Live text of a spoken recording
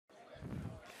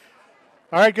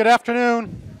All right, good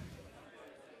afternoon.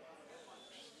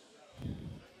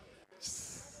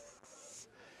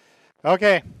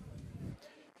 Okay.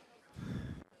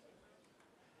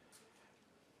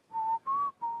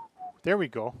 There we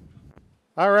go.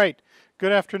 All right.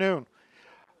 Good afternoon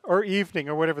or evening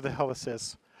or whatever the hell this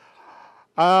is.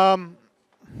 Um,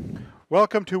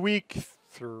 Welcome to week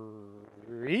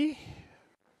 3-ish.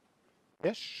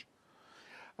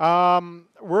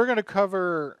 We're going to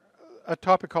cover a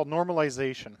topic called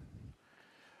normalization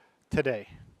today.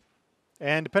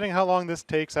 And depending how long this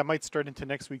takes, I might start into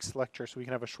next week's lecture so we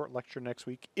can have a short lecture next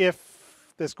week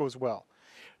if this goes well.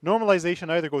 Normalization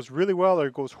either goes really well or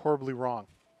it goes horribly wrong.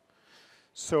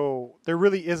 So there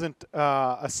really isn't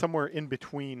a somewhere in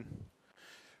between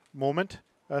moment.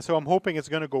 So I'm hoping it's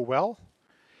going to go well.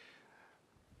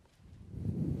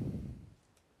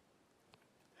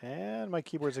 And my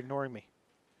keyboard's ignoring me.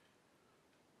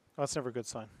 Oh, that's never a good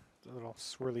sign. It's a little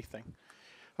swirly thing.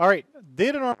 All right,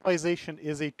 data normalization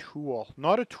is a tool.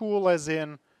 Not a tool as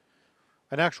in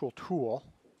an actual tool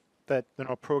that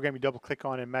a program you double click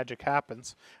on and magic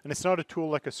happens. And it's not a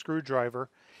tool like a screwdriver.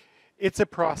 It's a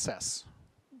process.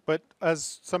 But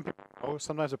as some people know,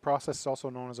 sometimes a process is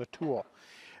also known as a tool.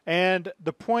 And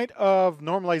the point of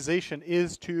normalization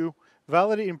is to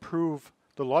validate and improve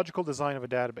the logical design of a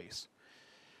database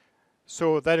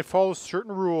so that it follows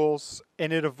certain rules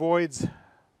and it avoids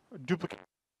duplicate.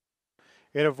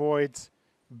 It avoids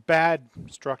bad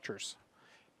structures.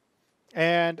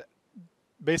 And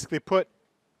basically put,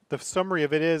 the summary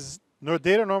of it is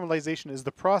data normalization is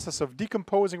the process of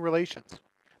decomposing relations.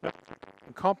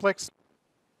 Complex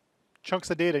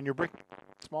chunks of data and you're breaking it down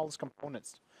to its smallest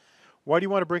components. Why do you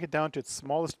want to break it down to its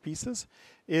smallest pieces?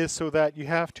 Is so that you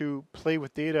have to play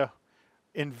with data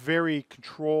in very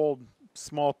controlled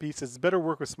small pieces. It's better to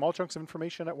work with small chunks of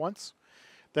information at once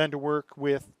than to work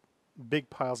with big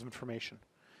piles of information.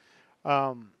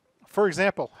 For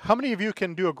example, how many of you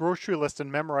can do a grocery list and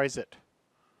memorize it?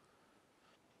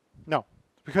 No,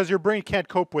 because your brain can't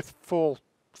cope with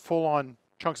full-on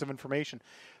chunks of information.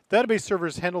 Database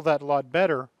servers handle that a lot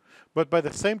better, but by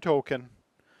the same token,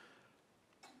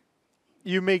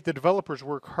 you make the developers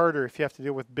work harder if you have to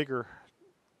deal with bigger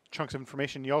chunks of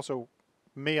information. You also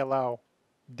may allow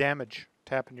damage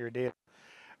to happen to your data.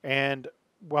 And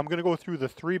I'm going to go through the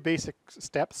 3 basic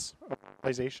steps of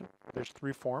normalization. There's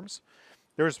 3 forms.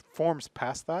 There's forms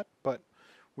past that, but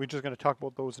we're just going to talk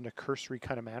about those in a cursory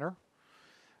kind of manner.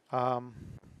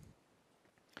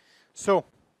 So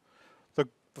the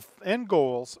end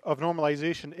goals of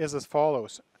normalization is as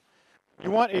follows.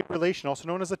 You want a relation, also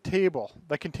known as a table,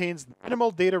 that contains minimal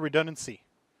data redundancy.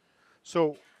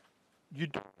 So you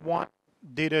don't want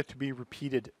data to be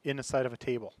repeated inside of a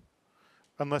table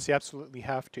unless you absolutely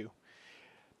have to.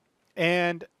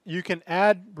 And you can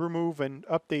add, remove, and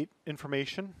update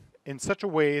information in such a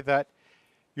way that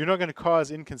you're not going to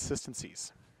cause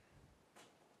inconsistencies.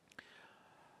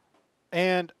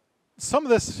 And some of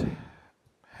this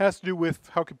has to do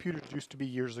with how computers used to be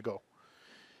years ago.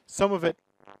 Some of it,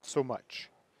 not so much.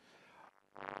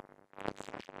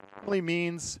 Normally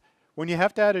means when you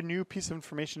have to add a new piece of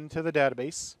information into the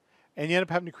database and you end up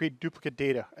having to create duplicate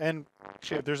data. And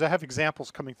actually, I have examples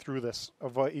coming through this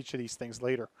of each of these things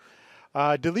later.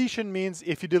 Deletion means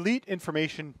if you delete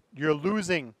information, you're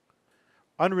losing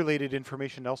unrelated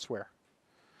information elsewhere.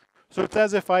 So it's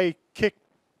as if I kick,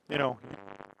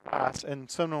 class and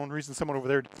some unknown reason someone over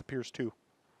there disappears too.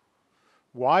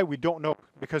 Why? We don't know,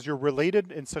 because you're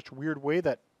related in such a weird way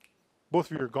that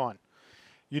both of you are gone.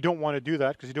 You don't want to do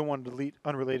that because you don't want to delete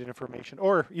unrelated information.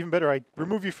 Or even better, I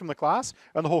remove you from the class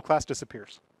and the whole class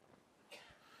disappears.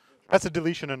 That's a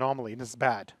deletion anomaly and it's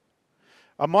bad.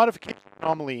 A modification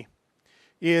anomaly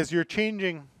is you're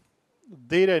changing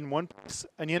data in one place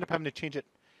and you end up having to change it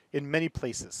in many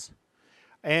places.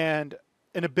 And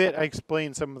in a bit, I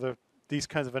explain some of these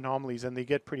kinds of anomalies and they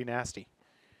get pretty nasty.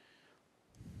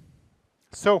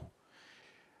 So,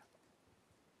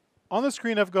 on the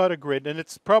screen I've got a grid, and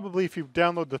it's probably, if you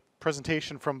download the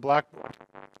presentation from Blackboard,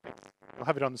 I'll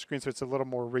have it on the screen so it's a little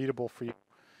more readable for you.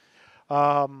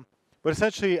 But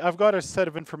essentially, I've got a set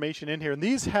of information in here, and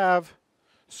these have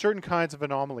certain kinds of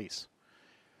anomalies.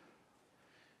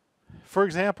 For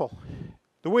example,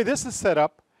 the way this is set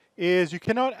up is you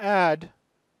cannot add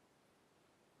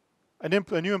a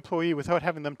new employee without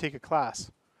having them take a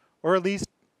class, or at least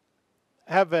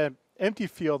have an empty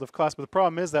field of class. But the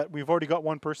problem is that we've already got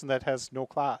one person that has no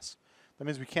class. That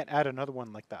means we can't add another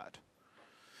one like that.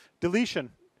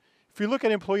 Deletion. If you look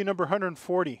at employee number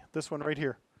 140, this one right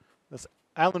here, this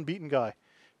Alan Beaton guy,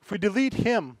 if we delete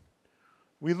him,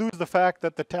 we lose the fact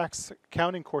that the tax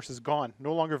accounting course is gone,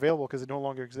 no longer available because it no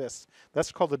longer exists.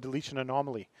 That's called a deletion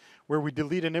anomaly, where we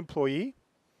delete an employee,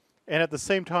 and at the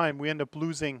same time, we end up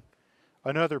losing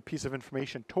another piece of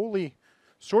information, totally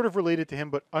sort of related to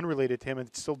him, but unrelated to him, and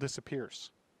it still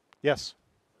disappears. Yes?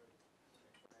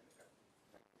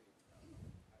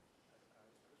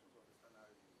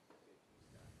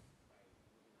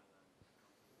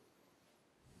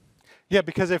 Yeah,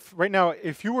 because if right now,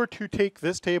 if you were to take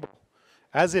this table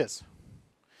as is,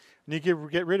 and you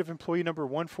get rid of employee number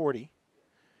 140,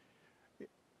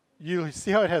 you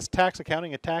see how it has tax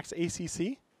accounting and tax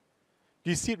ACC? Do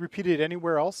you see it repeated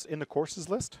anywhere else in the courses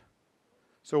list?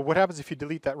 So what happens if you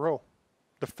delete that row?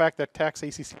 The fact that tax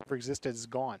ACC never existed is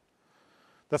gone.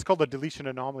 That's called a deletion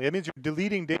anomaly. That means you're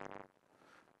deleting data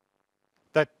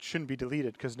that shouldn't be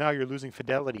deleted because now you're losing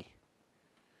fidelity.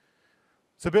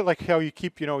 It's a bit like how you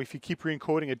keep, if you keep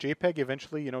re-encoding a JPEG,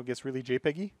 eventually, it gets really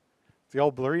JPEG-y. It's all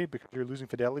blurry because you're losing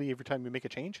fidelity every time you make a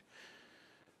change.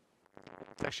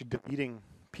 It's actually deleting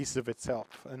pieces of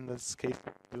itself. In this case,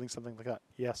 doing something like that.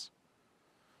 Yes.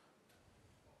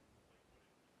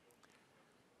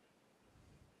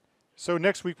 So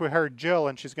next week we hired Jill,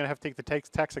 and she's going to have to take the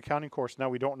tax accounting course. Now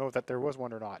we don't know that there was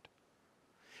one or not.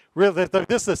 Really,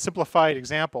 this is a simplified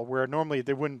example where normally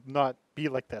they would not be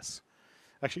like this.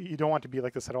 Actually, you don't want to be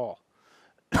like this at all.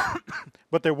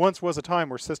 But there once was a time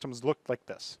where systems looked like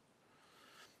this.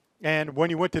 And when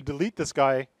you went to delete this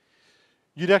guy,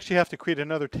 you'd actually have to create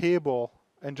another table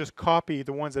and just copy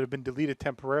the ones that have been deleted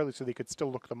temporarily so they could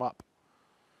still look them up.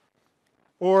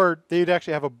 Or they'd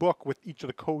actually have a book with each of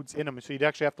the codes in them. So you'd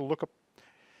actually have to look up.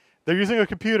 They're using a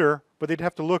computer, but they'd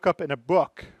have to look up in a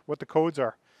book what the codes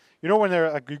are. You know when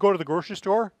you go to the grocery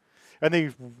store and they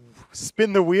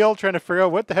spin the wheel trying to figure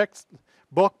out what the heck's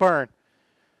Bulk Barn.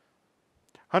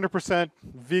 100%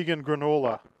 vegan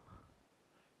granola.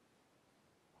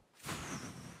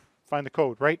 Find the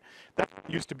code, right? That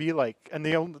used to be like, and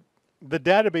the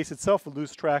database itself will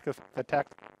lose track of the tax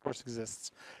course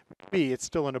exists. Maybe it's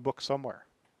still in a book somewhere.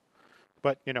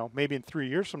 But, maybe in 3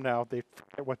 years from now, they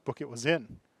forget what book it was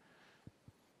in.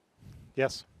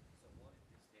 Yes?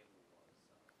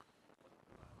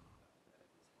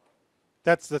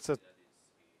 That's a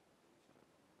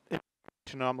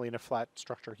anomaly in a flat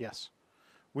structure, yes.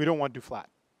 We don't want to do flat.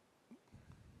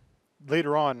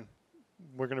 Later on,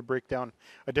 we're going to break down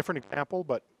a different example,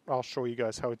 but I'll show you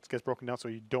guys how it gets broken down so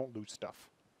you don't lose stuff.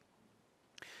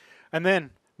 And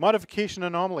then, modification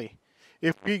anomaly.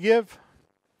 If we give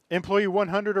employee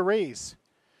 100 a raise,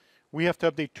 we have to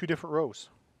update 2 different rows.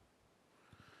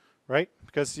 Right?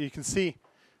 Because you can see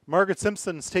Margaret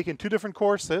Simpson's taken 2 different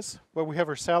courses, but we have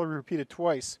her salary repeated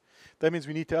twice. That means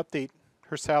we need to update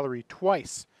her salary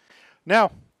twice.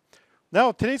 Now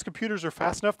today's computers are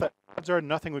fast enough that odds are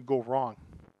nothing would go wrong.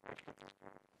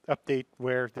 Update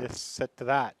where this set to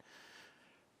that.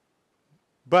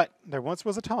 But there once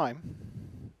was a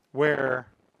time where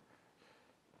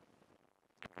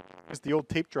it was the old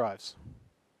tape drives.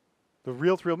 The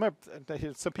reel-to-reel,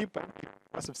 remember, some people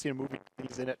must have seen a movie with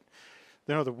these in it.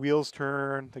 The wheels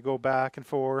turn, they go back and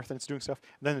forth, and it's doing stuff.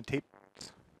 And then the tape.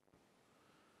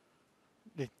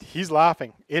 He's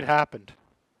laughing. It happened.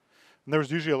 And there was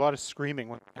usually a lot of screaming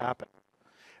when it happened.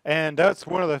 And that's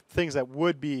one of the things that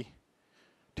would be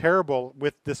terrible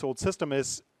with this old system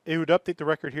is it would update the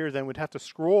record here, then we'd have to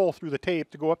scroll through the tape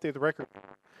to go update the record.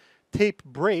 Tape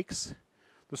breaks.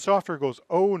 The software goes,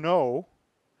 oh no.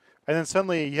 And then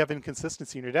suddenly you have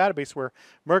inconsistency in your database where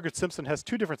Margaret Simpson has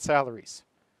 2 different salaries.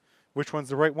 Which one's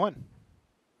the right one?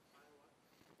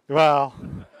 Well,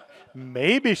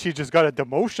 maybe she just got a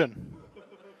demotion.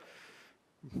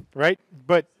 Right?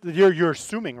 But you're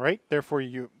assuming, right? Therefore,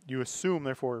 you assume,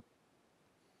 therefore,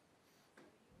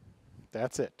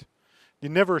 that's it. You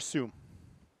never assume,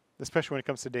 especially when it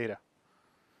comes to data.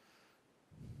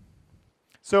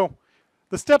 So,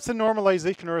 the steps in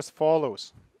normalization are as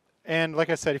follows. And like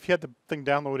I said, if you had the thing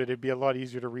downloaded, it'd be a lot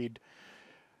easier to read.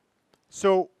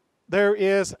 So, there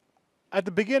is, at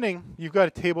the beginning, you've got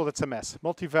a table that's a mess.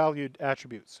 Multi-valued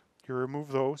attributes. You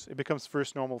remove those, it becomes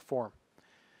first normal form.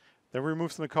 Then we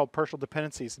remove something called partial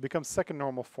dependencies. It becomes second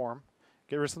normal form.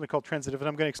 Get rid of something called transitive, and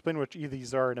I'm going to explain what each of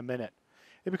these are in a minute.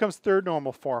 It becomes third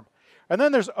normal form. And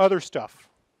then there's other stuff.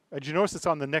 Did you notice it's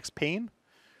on the next pane?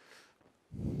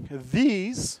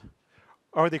 These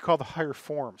are what they call the higher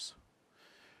forms.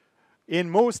 In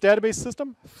most database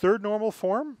system, third normal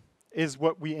form is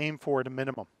what we aim for at a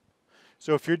minimum.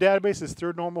 So if your database is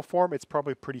third normal form, it's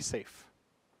probably pretty safe.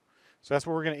 So that's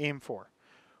what we're going to aim for.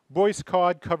 Boyce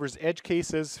Cod covers edge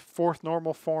cases. Fourth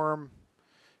normal form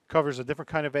covers a different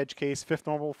kind of edge case. Fifth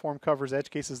normal form covers edge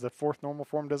cases the fourth normal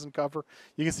form doesn't cover.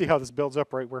 You can see how this builds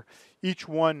up, right, where each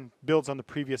one builds on the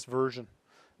previous version,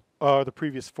 the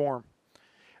previous form.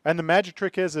 And the magic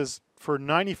trick is for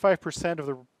 95% of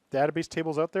the database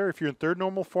tables out there, if you're in third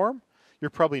normal form, you're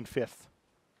probably in fifth.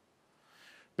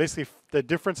 Basically, the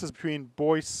differences between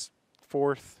Boyce,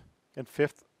 fourth, and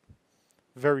fifth,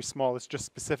 very small. It's just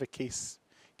specific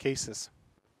cases.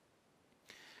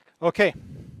 Okay.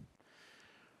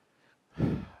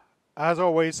 As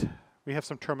always, we have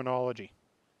some terminology.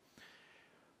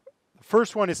 The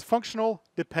first one is functional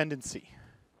dependency.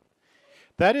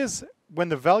 That is when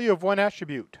the value of one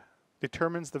attribute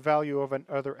determines the value of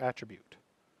another attribute.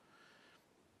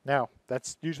 Now,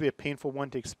 that's usually a painful one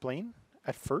to explain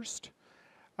at first.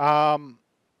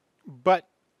 But,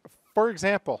 for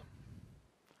example,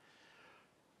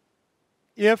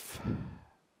 if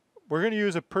we're going to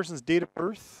use a person's date of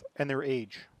birth and their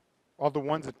age, all the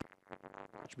ones that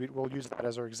attribute, we'll use that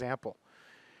as our example.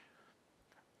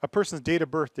 A person's date of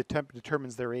birth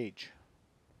determines their age,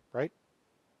 right?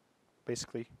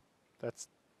 Basically, that's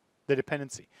the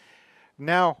dependency.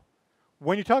 Now,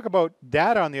 when you talk about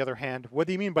data, on the other hand, what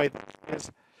do you mean by that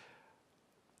is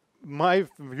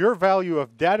your value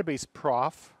of database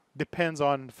prof depends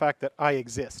on the fact that I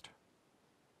exist.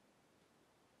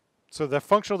 So the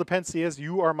functional dependency is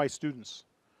you are my students.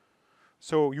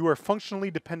 So you are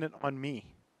functionally dependent on me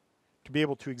to be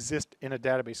able to exist in a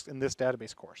database, in this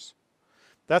database course.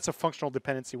 That's a functional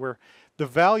dependency where the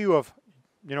value of,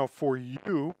 for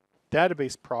you,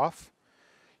 database prof,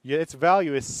 its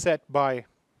value is set by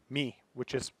me,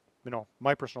 which is,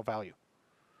 my personal value.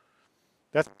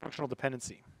 That's functional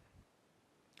dependency.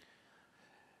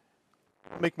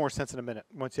 It'll make more sense in a minute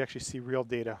once you actually see real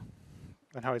data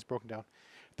and how it's broken down.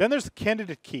 Then there's the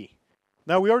candidate key.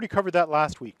 Now, we already covered that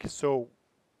last week. So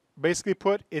basically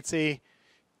put, it's a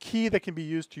key that can be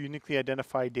used to uniquely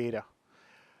identify data.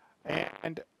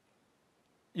 And,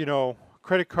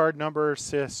 credit card number,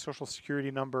 CIS, social security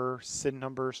number, SIN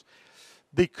numbers,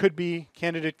 they could be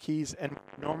candidate keys. And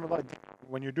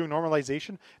when you're doing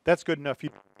normalization, that's good enough.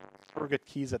 You don't get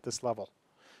keys at this level.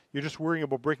 You're just worrying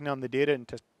about breaking down the data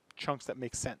into chunks that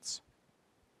make sense.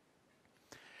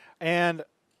 And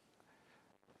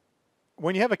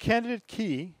when you have a candidate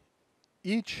key,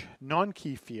 each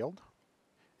non-key field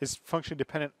is functionally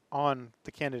dependent on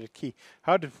the candidate key.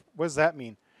 What does that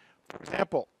mean? For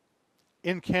example,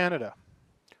 in Canada,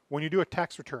 when you do a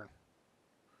tax return,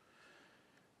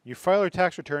 you file your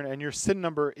tax return and your SIN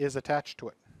number is attached to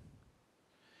it.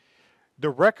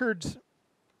 The records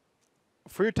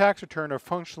for your tax return are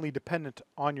functionally dependent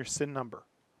on your SIN number.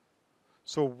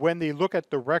 So when they look at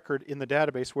the record in the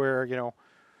database where,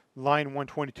 line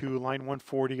 122, line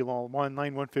 140, line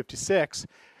 156,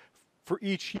 for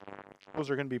each year, those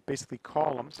are going to be basically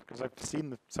columns, because I've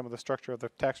seen some of the structure of the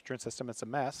tax return system. It's a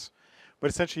mess. But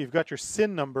essentially, you've got your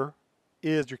SIN number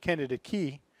is your candidate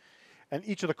key, and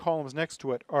each of the columns next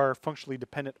to it are functionally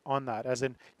dependent on that, as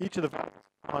in each of the values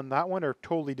on that one are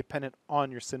totally dependent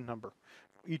on your SIN number.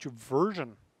 Each version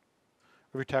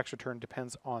of your tax return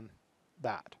depends on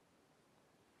that.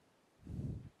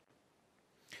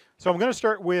 So I'm going to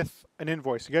start with an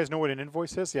invoice. You guys know what an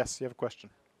invoice is? Yes, you have a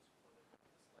question.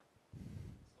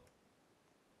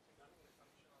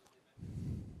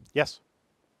 Yes.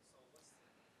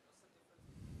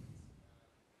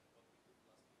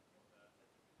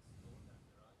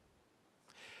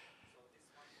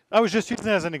 I was just using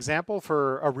it as an example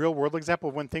for a real world example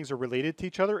of when things are related to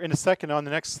each other. In a second, on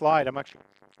the next slide, I'm actually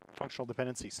functional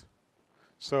dependencies.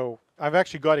 So I've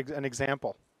actually got an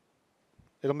example.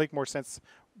 It'll make more sense.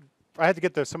 I had to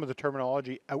get some of the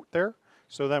terminology out there,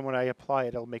 so then when I apply it,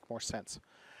 it'll make more sense.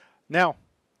 Now,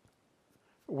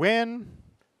 when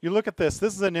you look at this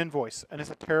is an invoice, and it's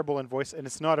a terrible invoice, and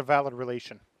it's not a valid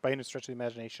relation by any stretch of the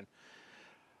imagination.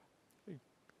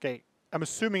 Okay, I'm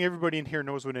assuming everybody in here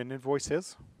knows what an invoice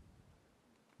is,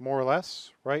 more or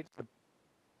less, right? The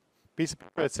piece of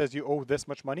paper that says you owe this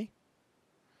much money,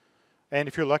 and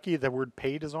if you're lucky, the word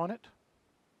paid is on it.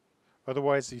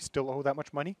 Otherwise, you still owe that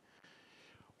much money.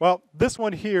 Well, this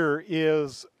one here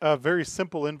is a very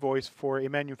simple invoice for a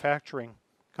manufacturing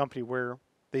company where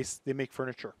they make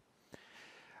furniture.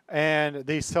 And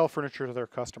they sell furniture to their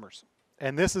customers.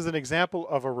 And this is an example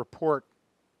of a report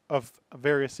of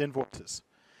various invoices.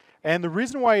 And the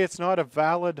reason why it's not a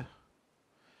valid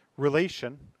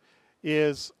relation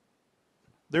is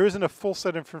there isn't a full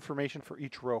set of information for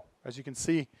each row. As you can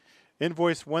see,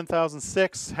 invoice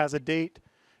 1006 has a date,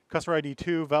 customer ID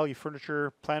 2, value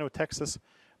furniture, Plano, Texas.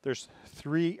 There's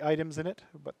 3 items in it,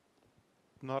 but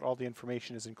not all the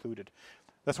information is included.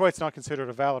 That's why it's not considered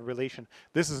a valid relation.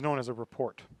 This is known as a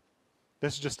report.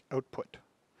 This is just output.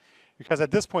 Because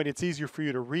at this point, it's easier for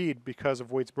you to read because of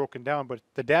the way it's broken down. But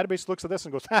the database looks at this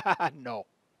and goes, no.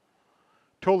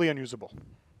 Totally unusable.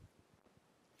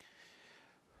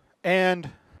 And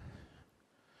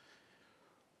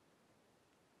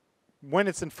when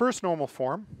it's in first normal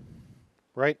form,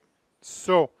 right?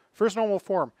 So first normal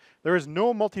form, there is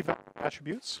no multi-valued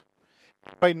attributes.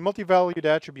 By multi-valued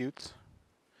attributes,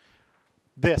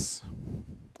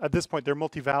 at this point, they're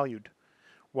multi-valued.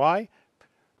 Why?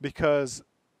 Because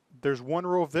there's one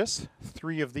row of this,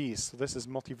 3 of these. So this is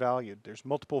multi-valued. There's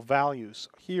multiple values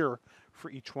here for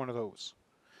each one of those.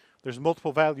 There's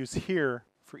multiple values here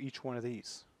for each one of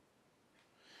these.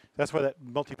 That's what that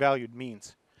multi-valued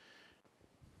means.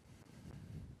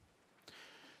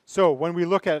 So when we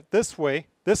look at it this way,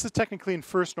 this is technically in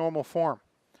first normal form.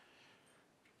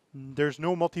 There's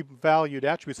no multi-valued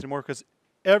attributes anymore because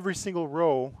every single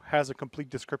row has a complete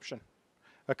description,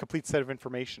 a complete set of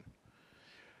information.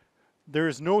 There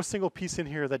is no single piece in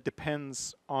here that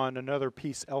depends on another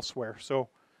piece elsewhere. So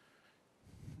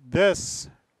this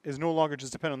is no longer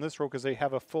just dependent on this row because they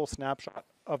have a full snapshot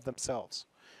of themselves.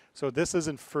 So this is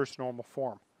in first normal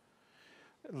form.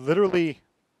 Literally,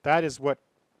 that is what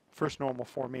first normal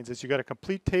form means, is you got a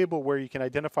complete table where you can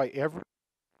identify every,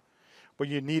 but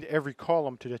you need every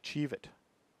column to achieve it.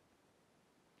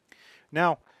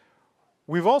 Now,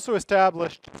 we've also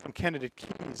established some candidate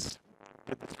keys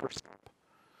in this first step.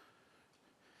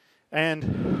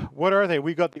 And what are they?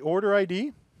 We got the order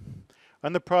ID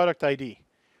and the product ID.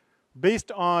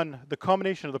 Based on the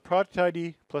combination of the product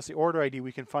ID plus the order ID,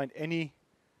 we can find any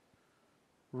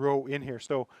row in here.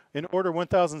 So in order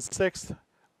 1006,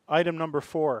 item number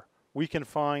 4, we can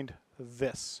find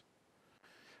this.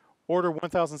 Order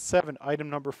 1007, item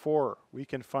number 4, we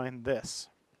can find this.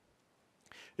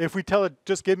 If we tell it,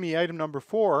 just give me item number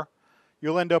 4,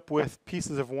 you'll end up with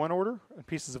pieces of one order and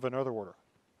pieces of another order.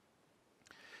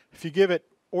 If you give it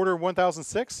order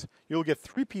 1006, you'll get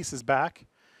 3 pieces back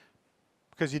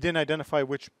because you didn't identify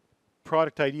which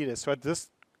product ID it is. So at this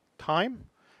time,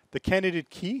 the candidate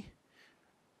key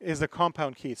is a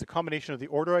compound key. It's a combination of the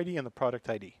order ID and the product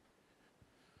ID.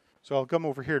 So I'll come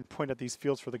over here and point at these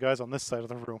fields for the guys on this side of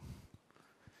the room.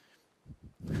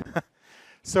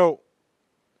 So,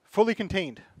 fully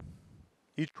contained.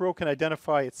 Each row can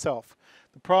identify itself.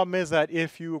 The problem is that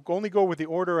if you only go with the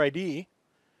order ID,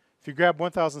 if you grab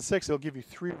 1006, it'll give you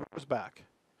 3 rows back.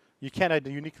 You can't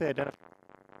uniquely identify.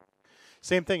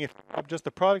 Same thing, if you grab just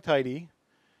the product ID,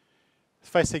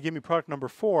 if I say give me product number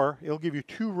 4, it'll give you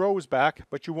 2 rows back,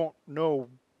 but you won't know.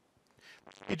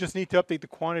 You just need to update the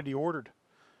quantity ordered.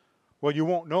 Well, you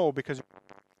won't know because, on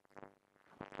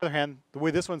the other hand, the way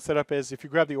this one's set up is if you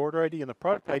grab the order ID and the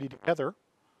product ID together,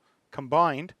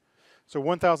 combined, so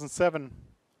 1007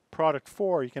 product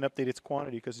 4, you can update its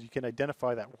quantity because you can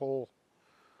identify that whole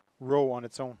row on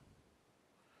its own.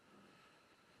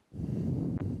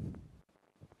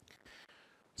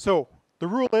 So the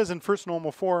rule is in first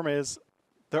normal form is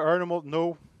there are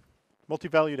no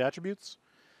multi-valued attributes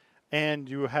and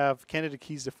you have candidate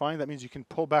keys defined. That means you can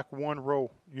pull back one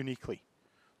row uniquely.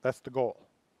 That's the goal.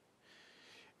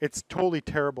 It's totally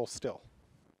terrible still.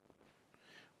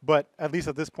 But at least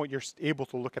at this point you're able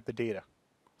to look at the data.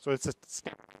 So it's a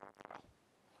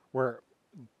where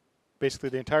basically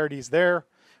the entirety is there,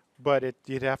 but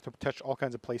you'd have to touch all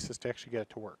kinds of places to actually get it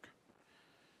to work.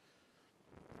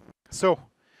 So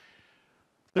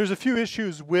there's a few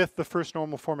issues with the first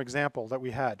normal form example that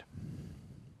we had.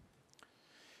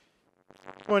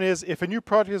 One is if a new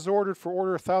product is ordered for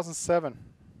order 1007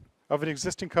 of an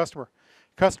existing customer,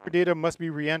 customer data must be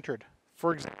re-entered.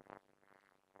 For example,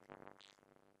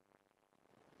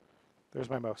 there's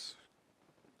my mouse.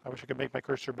 I wish I could make my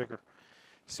cursor bigger.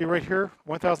 See right here,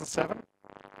 1007.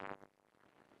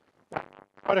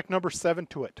 Product number 7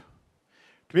 to it.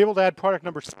 To be able to add product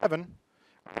number 7,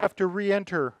 I have to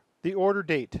re-enter the order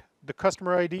date, the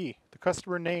customer ID, the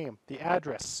customer name, the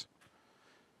address.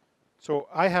 So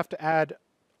I have to add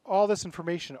all this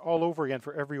information all over again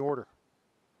for every order.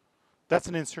 That's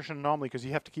an insertion anomaly because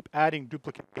you have to keep adding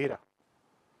duplicate data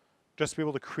just to be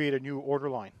able to create a new order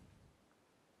line.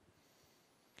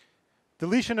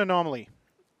 Deletion anomaly.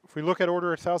 If we look at order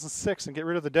 1006 and get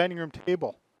rid of the dining room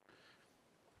table,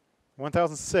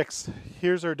 1006,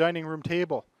 here's our dining room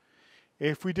table.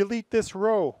 If we delete this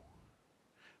row,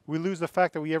 we lose the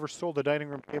fact that we ever sold the dining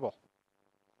room table.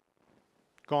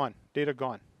 Gone. Data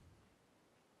gone.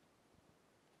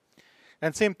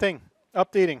 And same thing,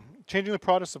 updating, changing the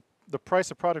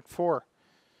price of product 4.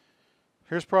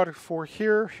 Here's product 4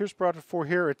 here, here's product 4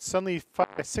 here. It's suddenly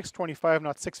 $625,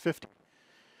 not $650.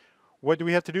 What do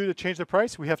we have to do to change the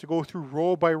price? We have to go through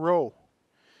row by row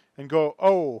and go,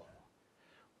 oh,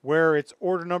 where it's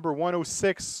order number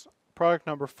 106, product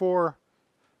number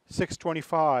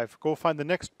 4625. Go find the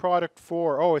next product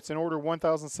for, oh, it's in order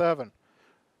 1007.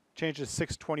 Change to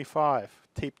 625.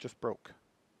 Tape just broke.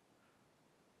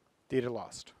 Data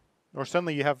lost. Or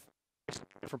suddenly you have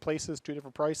different places, two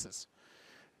different prices.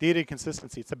 Data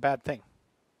inconsistency, it's a bad thing.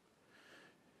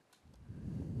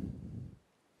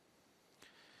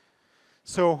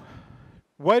 So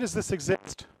why does this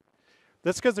exist?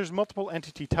 That's because there's multiple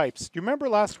entity types. Do you remember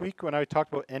last week when I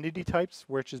talked about entity types,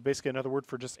 which is basically another word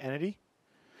for just entity?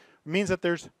 It means that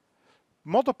there's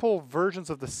multiple versions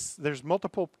of this, there's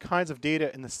multiple kinds of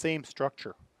data in the same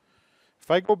structure.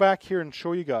 If I go back here and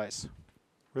show you guys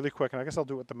really quick, and I guess I'll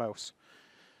do it with the mouse.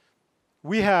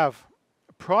 We have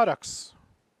products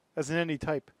as an entity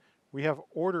type. We have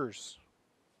orders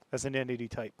as an entity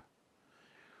type.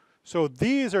 So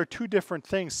these are two different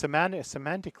things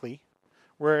semantically,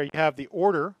 where you have the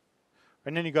order,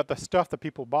 and then you got the stuff that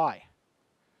people buy.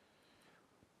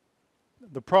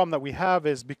 The problem that we have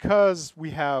is because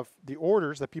we have the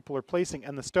orders that people are placing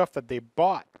and the stuff that they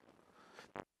bought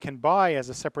can buy as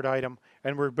a separate item,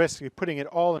 and we're basically putting it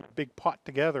all in a big pot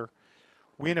together,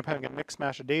 we end up having a mix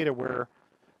mash of data where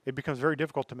it becomes very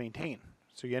difficult to maintain.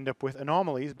 So you end up with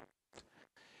anomalies.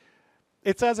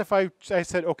 It's as if I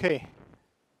said, okay,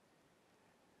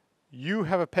 you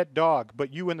have a pet dog,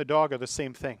 but you and the dog are the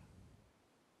same thing.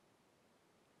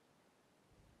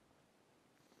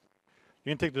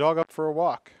 You can take the dog out for a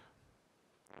walk.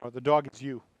 Or the dog is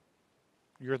you.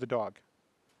 You're the dog.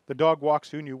 The dog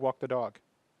walks you and you walk the dog.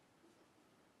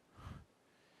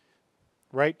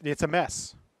 Right? It's a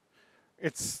mess.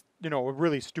 It's, you know, a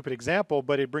really stupid example,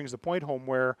 but it brings the point home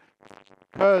where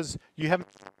because you haven't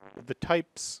the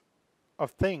types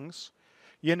of things,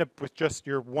 you end up with just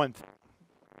your one thing.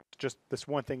 Just this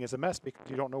one thing is a mess because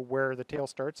you don't know where the tail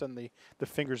starts and the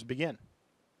fingers begin.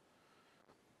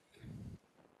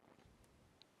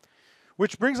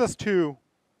 Which brings us to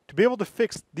be able to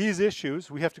fix these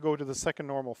issues, we have to go to the second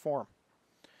normal form.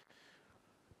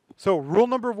 So rule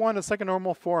number 1 is second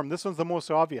normal form. This one's the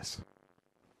most obvious.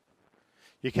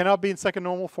 You cannot be in second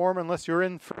normal form unless you're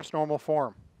in first normal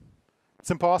form.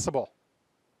 It's impossible.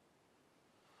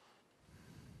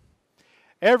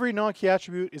 Every non-key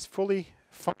attribute is fully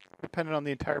functionally dependent on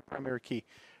the entire primary key.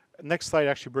 Next slide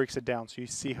actually breaks it down, so you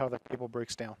see how that table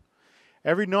breaks down.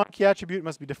 Every non-key attribute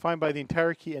must be defined by the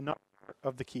entire key and not part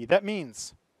of the key. That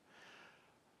means,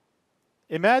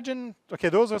 imagine, okay,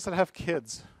 those of us that have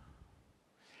kids,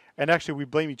 and actually we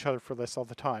blame each other for this all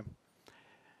the time.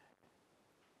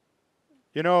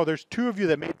 You know, there's two of you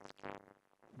that made,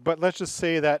 but let's just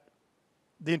say that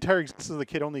the entire existence of the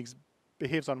kid only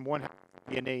behaves on one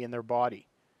DNA in their body.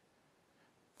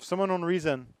 For some unknown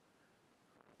reason,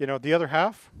 you know, the other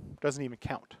half doesn't even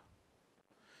count.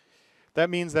 That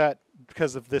means that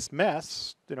because of this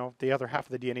mess, you know, the other half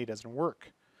of the DNA doesn't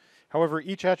work. However,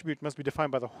 each attribute must be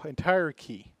defined by the entire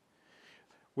key,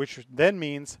 which then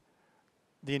means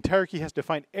the entire key has to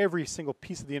define every single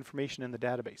piece of the information in the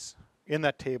database, in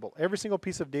that table. Every single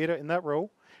piece of data in that row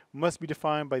must be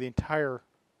defined by the entire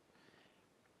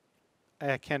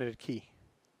candidate key.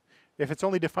 If it's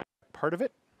only defined part of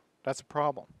it, that's a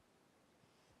problem.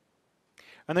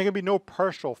 And there can be no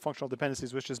partial functional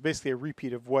dependencies, which is basically a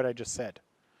repeat of what I just said.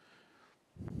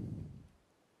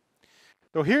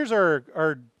 So here's our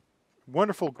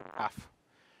wonderful graph.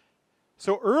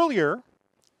 So earlier,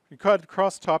 you cut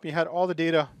across the top, you had all the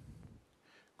data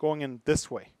going in this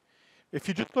way. If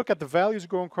you just look at the values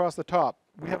going across the top,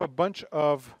 we have a bunch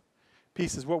of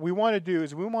pieces. What we want to do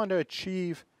is we want to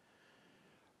achieve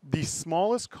the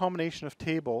smallest combination of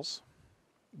tables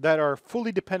that are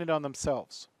fully dependent on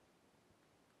themselves.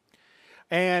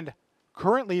 And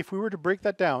currently, if we were to break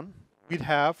that down, we'd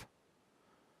have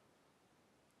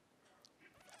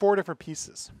 4 different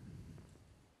pieces.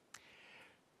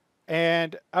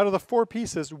 And out of the 4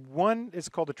 pieces, one is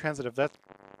called a transitive.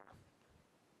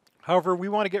 However, we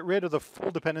want to get rid of the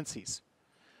full dependencies.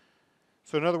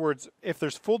 So in other words, if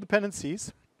there's full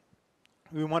dependencies,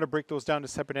 we want to break those down to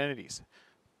separate entities.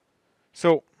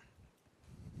 So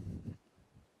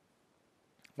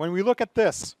when we look at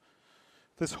this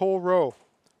whole row,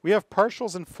 we have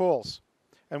partials and fulls.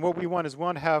 And what we want is we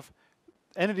want to have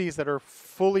entities that are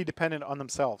fully dependent on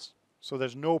themselves. So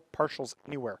there's no partials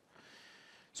anywhere.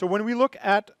 So when we look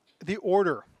at the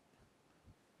order,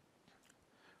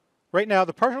 right now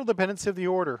the partial dependency of the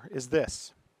order is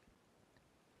this.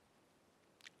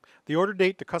 The order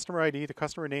date, the customer ID, the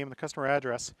customer name, the customer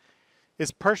address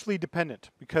is partially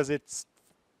dependent because it's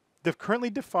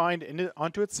currently defined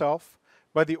onto itself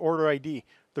by the order ID.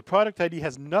 The product ID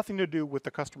has nothing to do with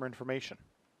the customer information.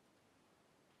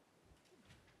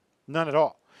 None at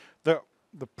all.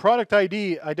 the product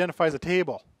ID identifies a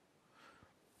table.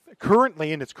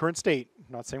 Currently, in its current state,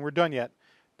 I'm not saying we're done yet,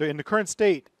 in the current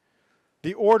state,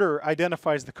 the order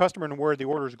identifies the customer and where the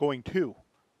order is going to,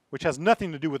 which has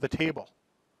nothing to do with the table.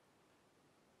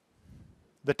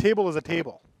 The table is a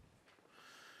table.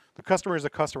 The customer is a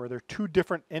customer. They're two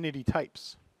different entity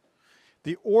types.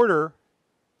 The order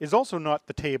is also not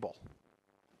the table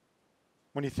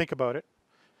when you think about it,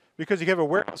 because you have a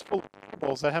warehouse full of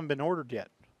tables that haven't been ordered yet.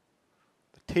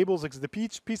 The tables,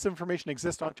 each piece of information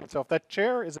exists onto itself. That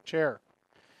chair is a chair.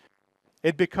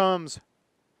 It becomes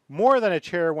more than a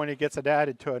chair when it gets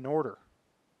added to an order.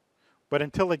 But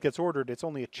until it gets ordered, it's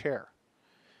only a chair.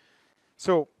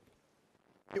 So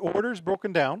the order is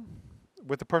broken down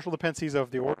with the partial dependencies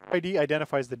of the order ID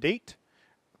identifies the date,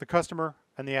 the customer,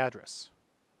 and the address.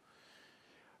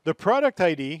 The product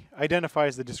ID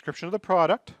identifies the description of the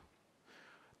product,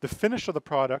 the finish of the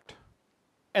product,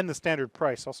 and the standard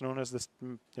price, also known as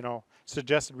the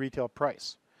suggested retail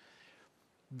price.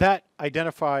 That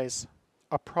identifies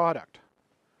a product,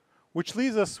 which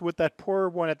leaves us with that poor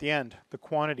one at the end, the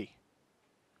quantity.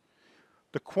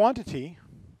 The quantity,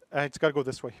 it's got to go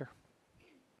this way here.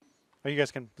 Oh, you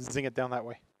guys can zing it down that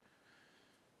way.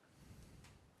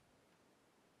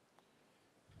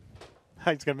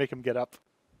 It's going to make him get up.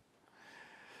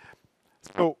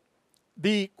 So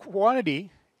the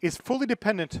quantity is fully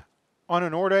dependent on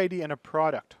an order ID and a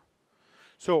product.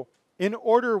 So in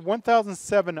order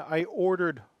 1007, I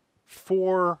ordered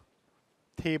 4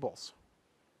 tables.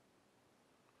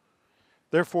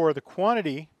 Therefore, the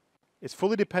quantity is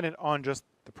fully dependent on just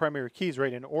the primary keys,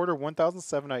 right? In order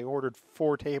 1007, I ordered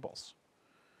 4 tables.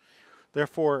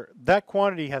 Therefore, that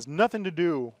quantity has nothing to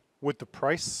do with the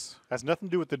price, has nothing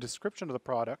to do with the description of the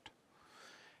product,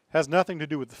 has nothing to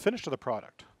do with the finish of the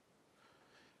product.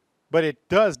 But it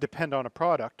does depend on a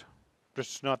product,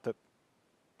 just not the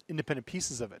independent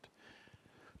pieces of it.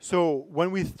 So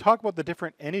when we talk about the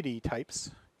different entity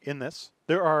types in this,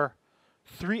 there are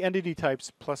 3 entity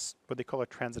types plus what they call a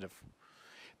transitive.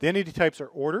 The entity types are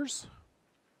orders,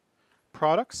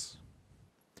 products,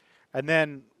 and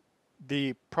then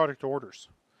the product orders.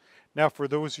 Now, for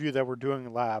those of you that were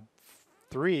doing lab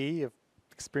 3, have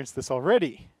experienced this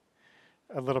already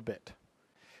a little bit.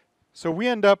 So we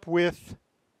end up with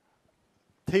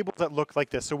tables that look like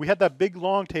this. So we had that big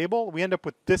long table. We end up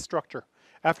with this structure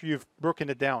after you've broken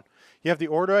it down. You have the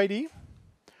order ID,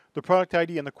 the product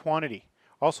ID, and the quantity,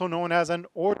 also known as an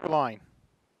order line.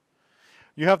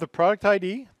 You have the product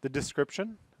ID, the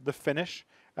description, the finish,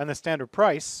 and the standard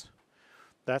price.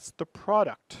 That's the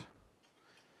product.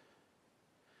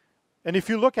 And if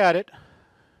you look at it,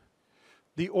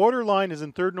 the order line is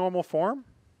in third normal form.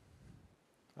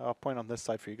 I'll point on this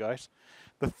side for you guys.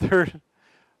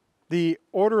 The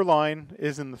order line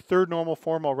is in the third normal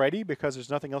form already because there's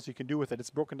nothing else you can do with it. It's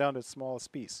broken down to its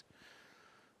smallest piece.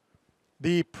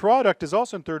 The product is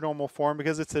also in third normal form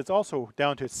because it's also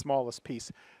down to its smallest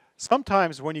piece.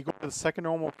 Sometimes when you go to the second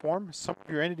normal form, some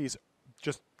of your entities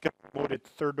just get promoted to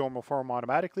third normal form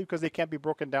automatically because they can't be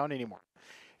broken down anymore.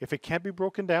 If it can't be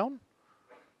broken down,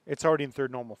 it's already in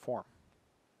third normal form.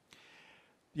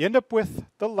 You end up with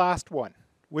the last one,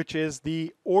 which is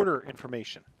the order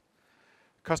information.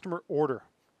 Customer order.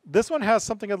 This one has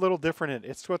something a little different in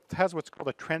it. It has what's called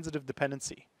a transitive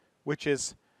dependency, which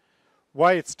is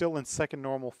why it's still in second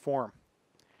normal form.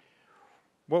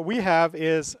 What we have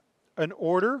is an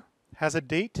order has a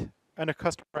date and a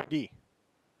customer ID.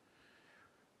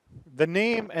 The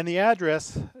name and the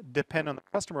address depend on the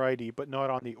customer ID, but not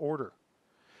on the order.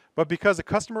 But because the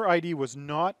customer ID was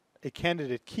not a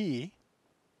candidate key,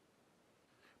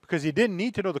 because you didn't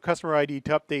need to know the customer ID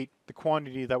to update the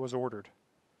quantity that was ordered.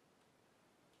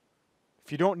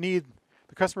 If you don't need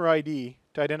the customer ID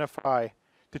to identify,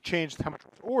 to change how much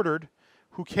was ordered,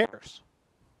 who cares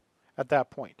at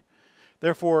that point?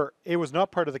 Therefore, it was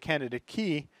not part of the candidate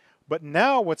key. But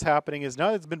now what's happening is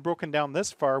now that it's been broken down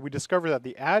this far, we discover that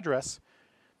the address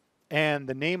and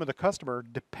the name of the customer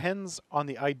depends on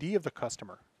the ID of the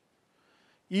customer.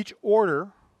 Each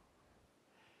order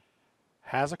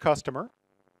has a customer,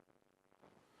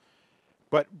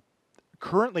 but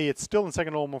currently it's still in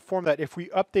second normal form that if we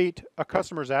update a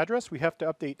customer's address, we have to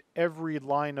update every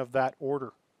line of that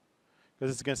order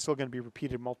because it's still going to be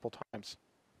repeated multiple times.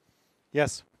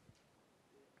 Yes?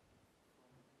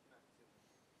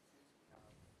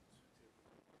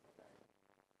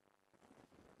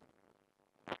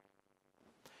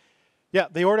 Yeah,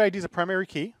 the order ID is a primary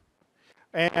key.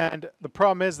 And the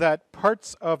problem is that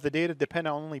parts of the data depend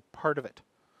on only part of it.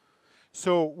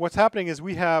 So what's happening is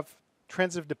we have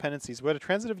transitive dependencies. What a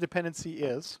transitive dependency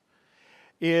is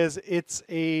it's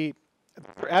a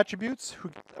There are attributes who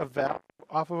get a value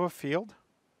off of a field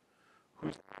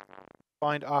who's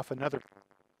defined off another.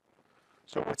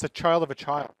 So it's a child of a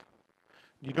child.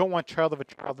 You don't want child of a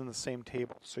child in the same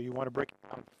table, so you want to break it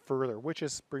down further, which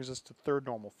brings us to third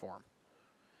normal form.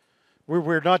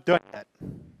 We're not done yet.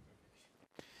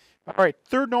 All right,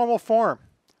 third normal form.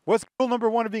 What's rule number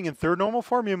one of being in third normal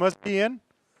form? You must be in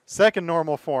second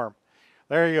normal form.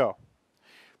 There you go.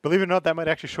 Believe it or not, that might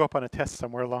actually show up on a test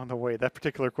somewhere along the way, that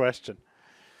particular question.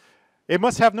 It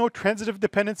must have no transitive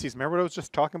dependencies. Remember what I was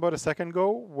just talking about a second ago,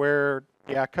 where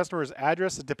the customer's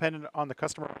address is dependent on the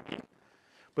customer ID,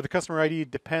 but the customer ID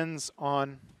depends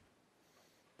on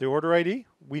the order ID?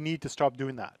 We need to stop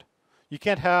doing that. You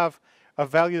can't have a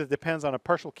value that depends on a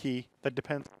partial key that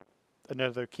depends on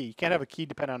another key. You can't have a key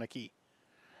depend on a key.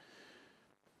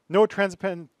 No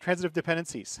transitive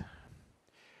dependencies.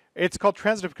 It's called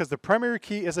transitive because the primary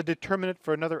key is a determinant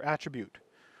for another attribute,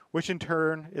 which in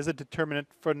turn is a determinant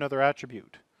for another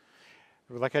attribute.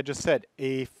 Like I just said,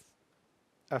 a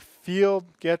field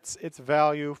gets its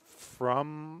value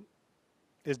from,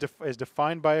 is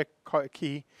defined by a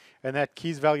key, and that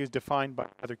key's value is defined by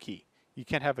another key. You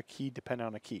can't have a key depend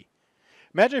on a key.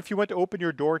 Imagine if you went to open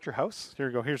your door at your house. Here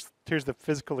we go. Here's the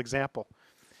physical example.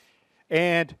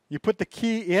 And you put the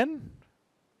key in,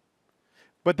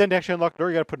 but then to actually unlock the door,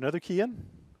 you got to put another key in.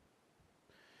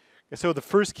 And so the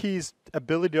first key's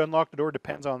ability to unlock the door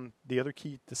depends on the other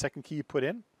key, the second key you put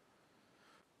in.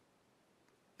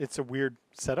 It's a weird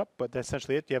setup, but that's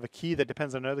essentially it. You have a key that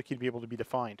depends on another key to be able to be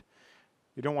defined.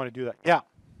 You don't want to do that. Yeah.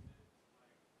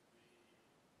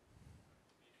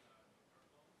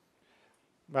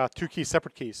 Two keys,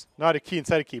 separate keys. Not a key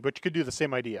inside a key, but you could do the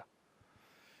same idea.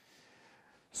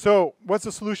 So what's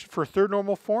the solution for third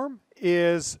normal form?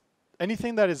 Is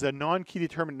anything that is a non-key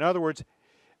determinant. In other words,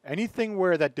 anything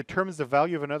where that determines the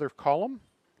value of another column,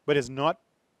 but is not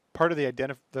part of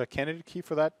the candidate key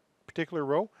for that particular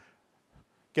row,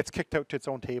 gets kicked out to its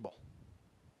own table.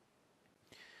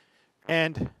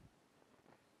 And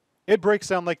it breaks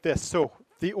down like this. So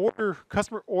the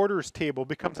customer orders table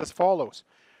becomes as follows.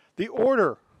 The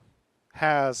order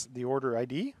has the order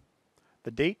ID,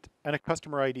 the date, and a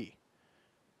customer ID.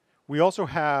 We also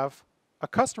have a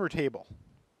customer table,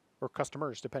 or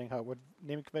customers, depending on what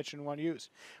naming convention you want to use.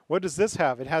 What does this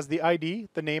have? It has the ID,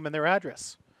 the name, and their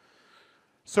address.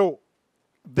 So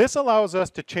this allows us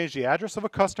to change the address of a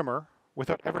customer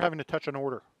without ever having to touch an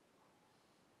order.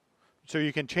 So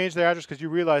you can change their address because you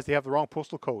realize they have the wrong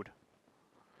postal code.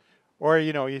 Or,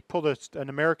 you know, you pulled an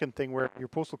American thing where your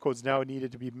postal codes now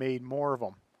needed to be made more of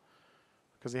them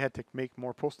because they had to make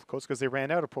more postal codes because they ran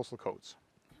out of postal codes.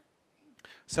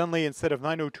 Suddenly, instead of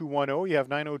 90210, you have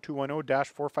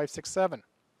 90210-4567.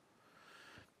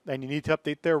 And you need to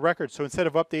update their record. So instead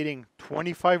of updating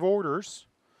 25 orders,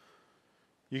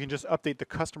 you can just update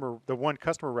the one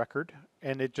customer record,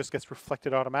 and it just gets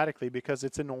reflected automatically because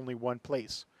it's in only one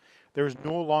place. There is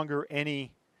no longer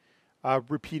any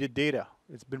repeated data.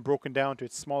 It's been broken down to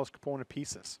its smallest component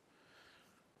pieces.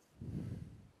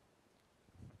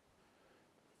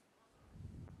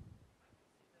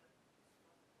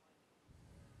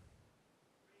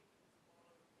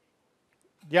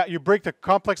 Yeah, you break the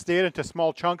complex data into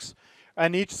small chunks,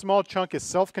 and each small chunk is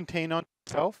self-contained on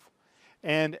itself,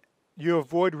 and you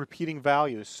avoid repeating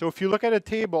values. So if you look at a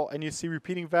table and you see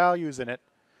repeating values in it,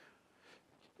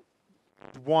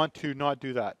 you want to not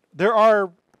do that. There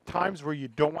are times where you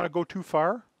don't want to go too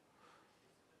far.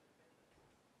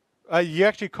 You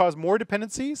actually cause more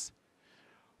dependencies,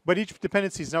 but each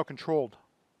dependency is now controlled.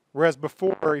 Whereas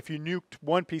before, if you nuked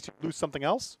one piece, you'd lose something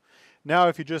else. Now,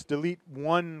 if you just delete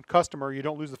one customer, you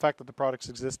don't lose the fact that the products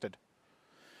existed.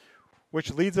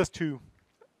 Which leads us to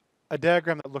a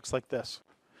diagram that looks like this.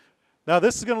 Now,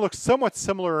 this is going to look somewhat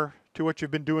similar to what you've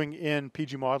been doing in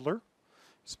PG Modeler.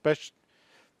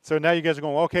 So now you guys are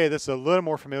going, okay, this is a little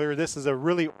more familiar. This is a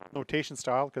really old notation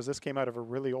style because this came out of a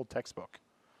really old textbook.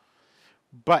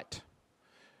 But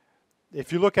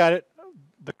if you look at it,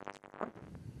 because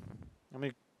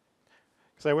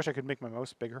I wish I could make my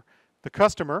mouse bigger. The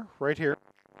customer, right here,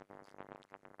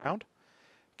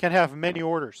 can have many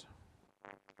orders.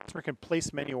 The customer can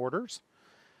place many orders.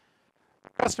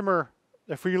 The customer,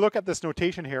 if we look at this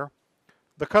notation here,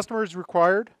 the customer is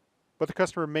required, but the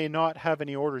customer may not have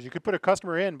any orders. You could put a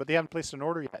customer in, but they haven't placed an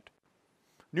order yet.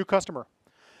 New customer.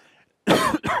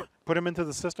 Put them into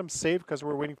the system, save, because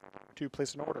we're waiting to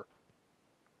place an order.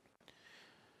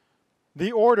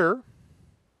 The order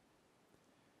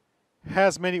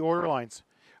has many order lines.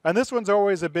 And this one's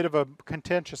always a bit of a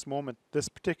contentious moment, this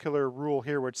particular rule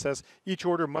here which says each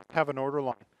order must have an order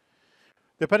line.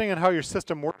 Depending on how your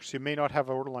system works, you may not have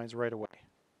order lines right away.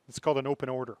 It's called an open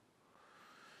order.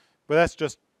 but that's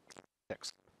just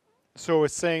text. So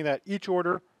it's saying that each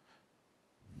order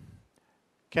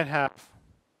can have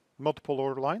multiple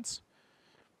order lines,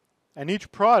 and each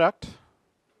product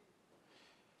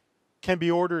can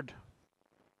be ordered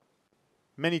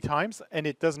many times, and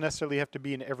it doesn't necessarily have to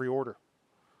be in every order.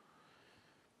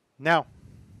 Now,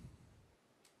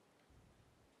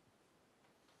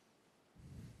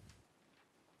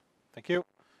 thank you.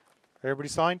 Everybody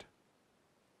signed?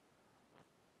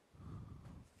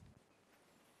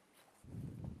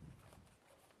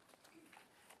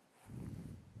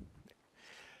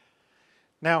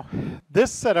 Now,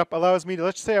 this setup allows me to,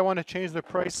 let's say I want to change the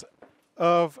price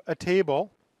of a table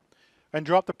and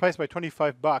drop the price by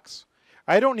 25 bucks.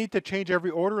 I don't need to change every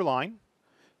order line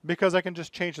because I can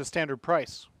just change the standard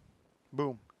price.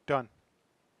 Boom, done.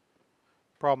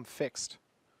 Problem fixed.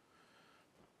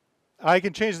 I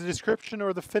can change the description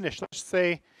or the finish. Let's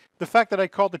say the fact that I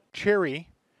called it cherry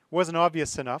wasn't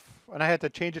obvious enough, and I had to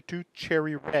change it to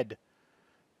cherry red,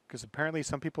 because apparently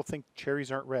some people think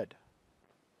cherries aren't red.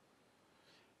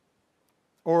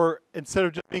 Or instead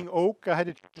of just being oak, I had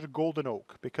to change it to golden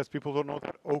oak, because people don't know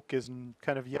that oak is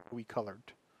kind of yellowy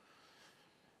colored.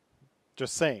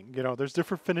 Just saying, you know, there's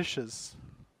different finishes.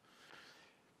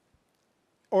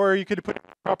 Or you could put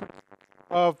property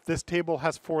of this table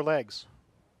has 4 legs,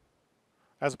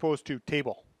 as opposed to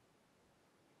table.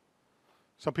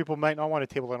 Some people might not want a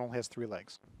table that only has 3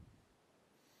 legs.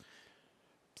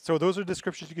 So those are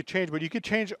descriptions you could change, but you could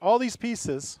change all these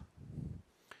pieces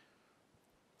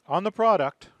on the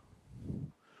product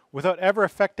without ever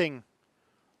affecting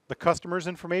the customer's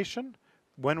information,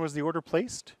 when was the order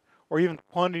placed, or even the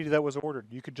quantity that was ordered.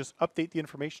 You could just update the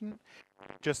information,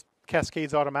 just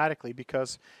cascades automatically,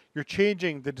 because you're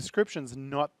changing the descriptions,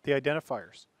 not the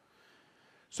identifiers.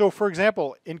 So for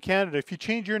example, in Canada, if you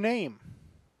change your name,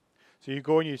 so you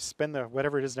go and you spend the,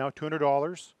 whatever it is now,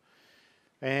 $200,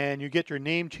 and you get your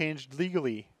name changed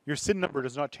legally, your SIN number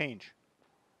does not change.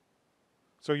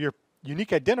 So your unique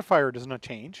identifier does not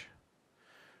change,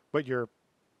 but your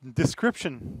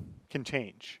description can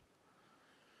change.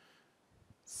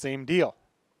 Same deal.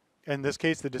 In this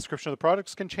case, the description of the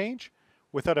products can change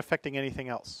without affecting anything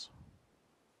else.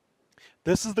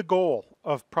 This is the goal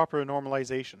of proper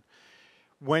normalization.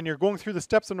 When you're going through the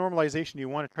steps of normalization, you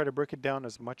want to try to break it down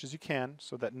as much as you can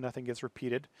so that nothing gets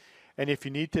repeated. And if you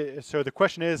need to, so the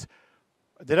question is,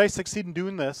 did I succeed in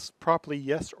doing this properly,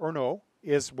 yes or no?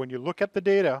 Is when you look at the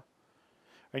data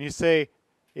and you say,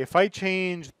 if I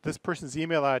change this person's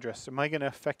email address, am I going to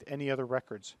affect any other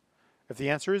records? If the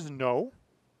answer is no,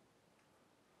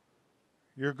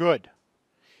 you're good.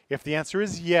 If the answer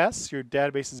is yes, your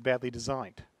database is badly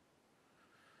designed.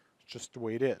 It's just the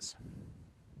way it is.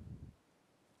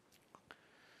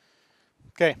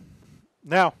 Okay,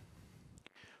 now,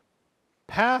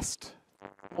 past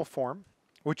normal form,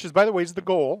 which is, by the way, is the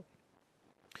goal.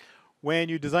 When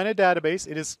you design a database,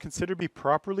 it is considered to be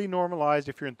properly normalized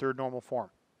if you're in third normal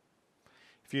form.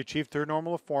 If you achieve third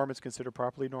normal form, it's considered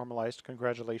properly normalized.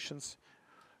 Congratulations.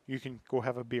 You can go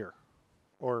have a beer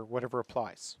or whatever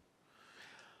applies.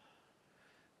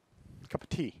 A cup of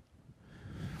tea,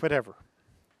 whatever.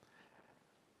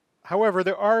 However,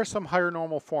 there are some higher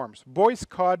normal forms.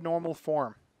 Boyce-Codd normal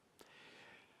form.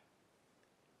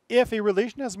 If a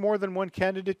relation has more than one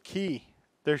candidate key,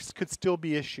 there could still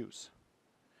be issues.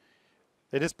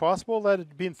 It is possible that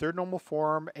it be in third normal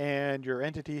form and your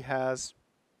entity has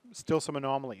still some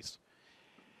anomalies.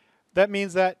 That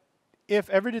means that if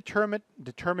every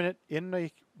determinant in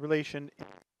a relation is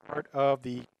part of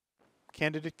the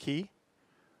candidate key,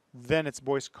 then it's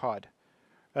Boyce-Codd.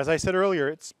 As I said earlier,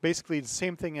 it's basically the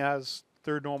same thing as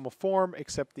third normal form,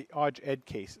 except the odge-ed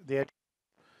case.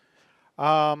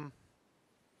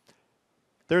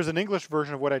 There's an English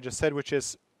version of what I just said, which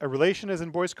is a relation is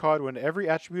in Boyce-Codd when every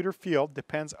attribute or field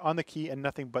depends on the key and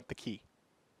nothing but the key.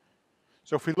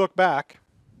 So if we look back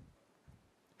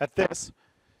at this,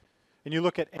 and you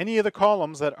look at any of the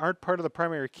columns that aren't part of the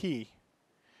primary key,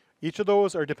 each of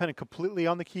those are dependent completely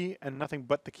on the key and nothing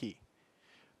but the key.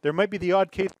 There might be the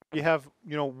odd case where you have,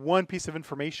 one piece of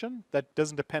information that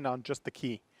doesn't depend on just the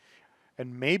key.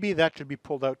 And maybe that should be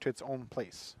pulled out to its own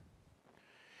place.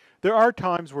 There are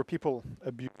times where people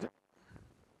abuse it,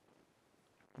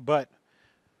 but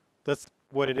that's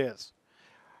what it is.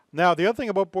 Now, the other thing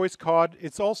about Boyce-Codd,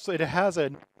 it has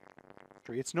a,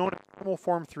 it's known as normal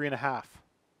form 3.5.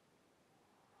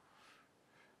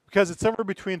 Because it's somewhere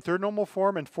between third normal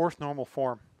form and fourth normal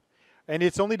form. And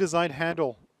it's only designed to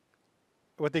handle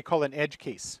what they call an edge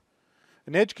case.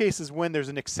 An edge case is when there's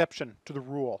an exception to the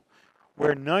rule,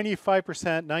 where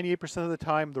 95%, 98% of the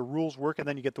time the rules work, and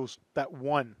then you get that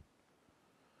one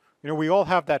You know, we all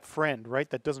have that friend, right,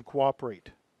 that doesn't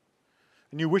cooperate.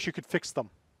 And you wish you could fix them.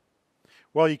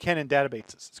 Well, you can in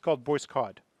databases. It's called voice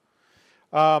cod.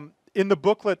 In the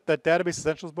booklet, that Database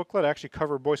Essentials booklet, I actually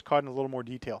cover voice cod in a little more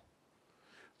detail.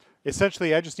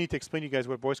 Essentially, I just need to explain to you guys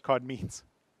what voice cod means.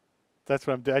 That's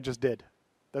what I just did.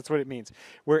 That's what it means.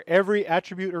 Where every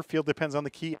attribute or field depends on the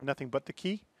key and nothing but the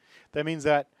key. That means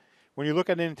that when you look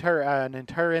at an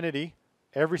entire entity,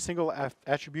 every single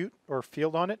attribute or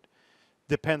field on it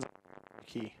depends on the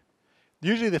key.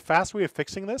 Usually the fast way of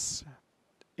fixing this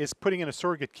is putting in a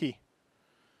surrogate key.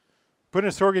 Put in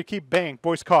a surrogate key, bang,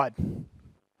 voice cod.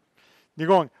 You're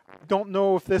going, I don't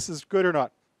know if this is good or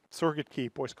not. Surrogate key,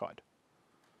 voice cod.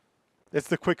 It's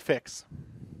the quick fix.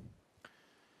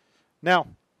 Now,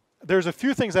 there's a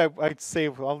few things I'd say.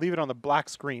 I'll leave it on the black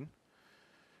screen.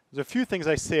 There's a few things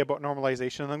I say about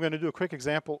normalization, and I'm going to do a quick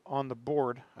example on the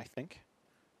board, I think.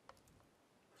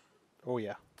 Oh,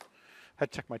 yeah. I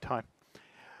had to check my time.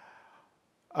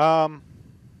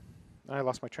 I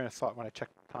lost my train of thought when I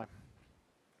checked the time.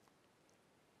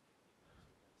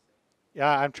 Yeah,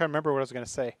 I'm trying to remember what I was going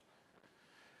to say.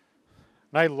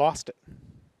 And I lost it.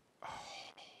 Oh.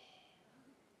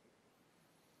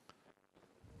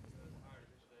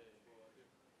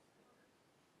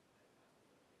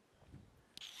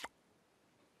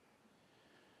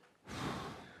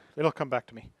 It'll come back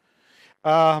to me.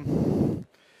 But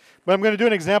I'm going to do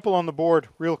an example on the board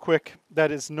real quick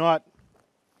that is not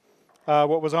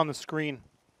what was on the screen.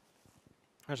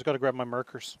 I just got to grab my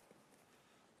markers.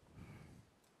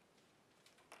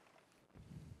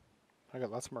 I got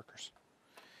lots of markers.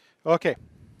 Okay.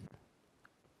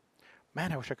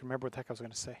 Man, I wish I could remember what the heck I was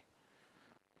going to say.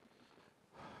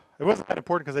 It wasn't that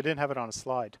important because I didn't have it on a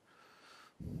slide.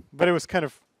 But it was kind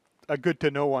of a good to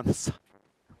know one.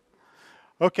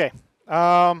 Okay.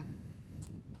 I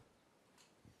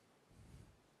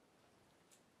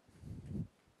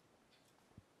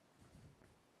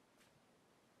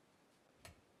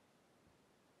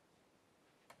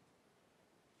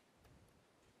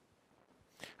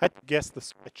had to guess the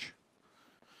switch.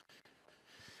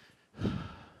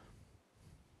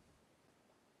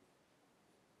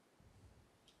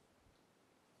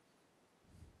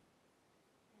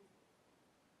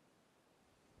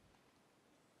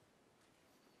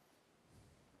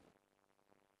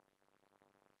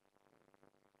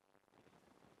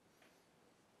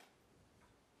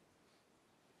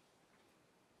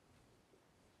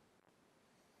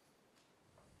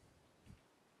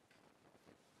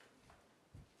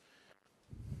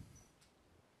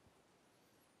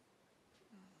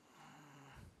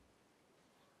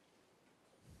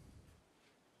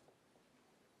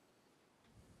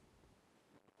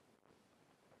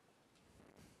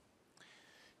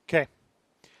 Okay.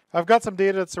 I've got some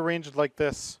data that's arranged like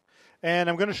this. And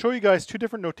I'm going to show you guys two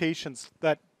different notations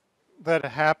that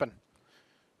happen.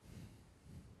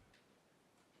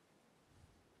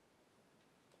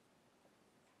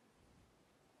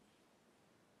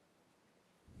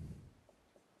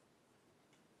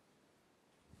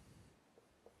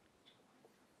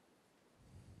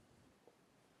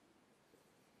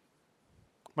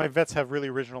 My vets have really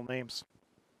original names.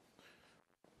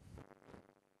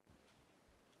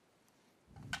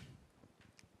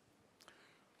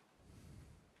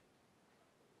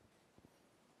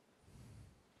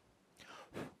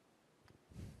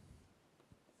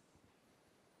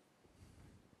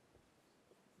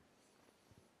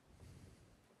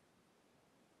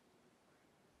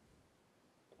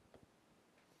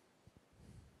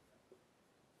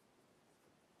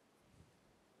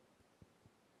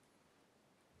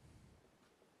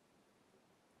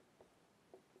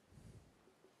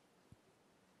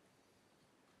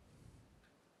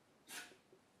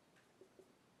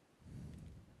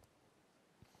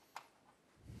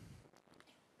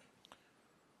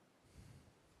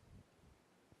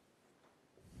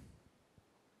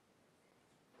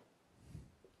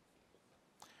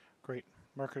 Great.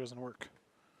 Marker doesn't work.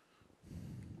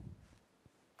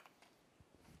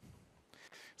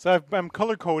 So I'm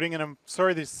color coding, and I'm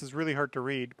sorry this is really hard to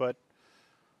read, but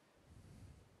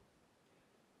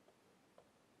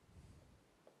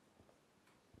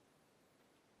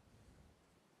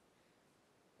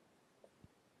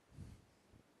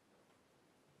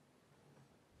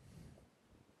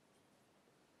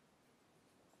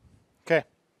okay.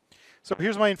 So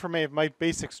here's my information, my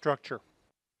basic structure.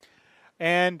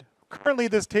 And currently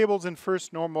this table's in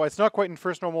first normal. It's not quite in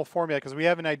first normal form yet because we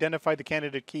haven't identified the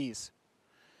candidate keys.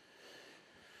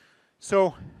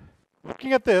 So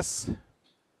looking at this,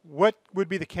 what would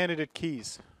be the candidate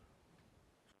keys?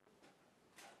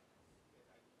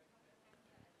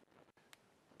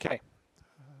 Okay.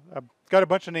 I've got a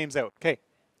bunch of names out. Okay.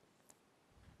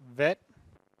 vet,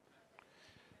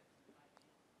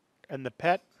 and the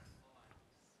pet,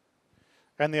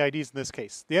 and the IDs in this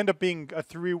case. They end up being a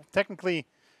three, technically,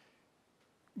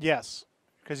 yes,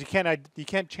 because you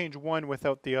can't change one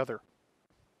without the other.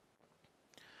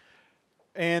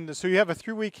 And so you have a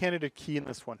three-way candidate key in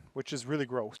this one, which is really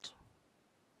gross.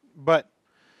 But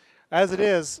as it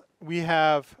is, we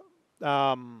have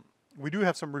we do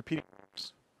have some repeating.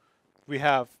 We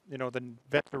have, you know, the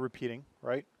vets are repeating,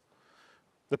 right?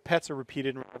 The pets are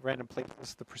repeated in random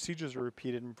places. The procedures are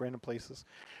repeated in random places.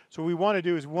 So what we want to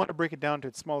do is we want to break it down to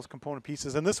its smallest component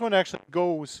pieces. And this one actually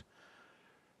goes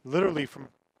literally from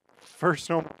first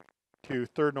normal to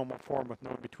third normal form with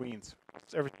no in-betweens.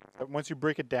 It's everything. Once you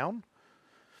break it down,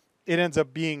 it ends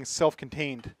up being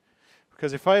self-contained.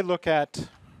 Because if I look at,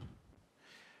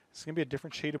 it's going to be a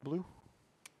different shade of blue.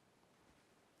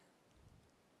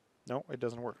 No, it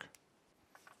doesn't work.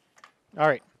 All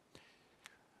right.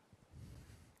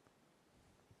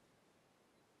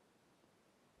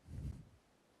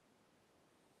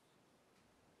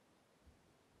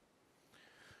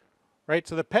 Right,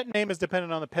 so the pet name is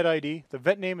dependent on the pet ID. The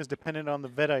vet name is dependent on the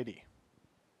vet ID.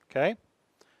 Okay?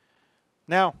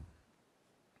 Now,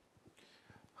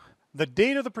 the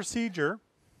date of the procedure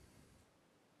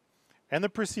and the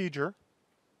procedure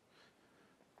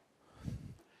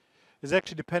is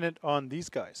actually dependent on these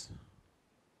guys.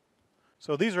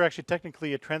 So these are actually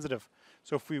technically a transitive.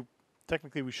 So if we,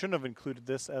 technically we shouldn't have included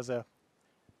this as a,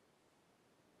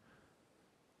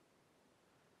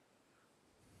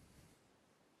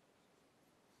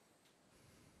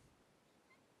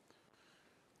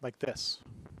 like this.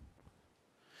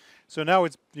 So now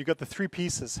it's, you've got the three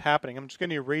pieces happening. I'm just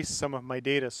going to erase some of my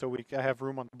data so I have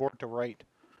room on the board to write.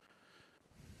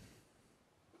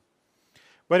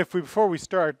 But if we, before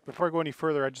I go any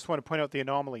further, I just want to point out the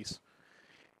anomalies.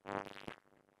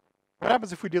 What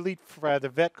happens if we delete the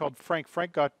vet called Frank?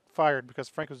 Frank got fired because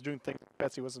Frank was doing things that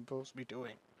Betsy wasn't supposed to be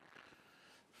doing.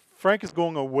 Frank is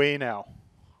going away now.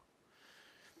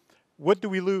 What do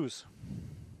we lose?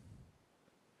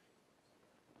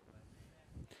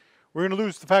 We're going to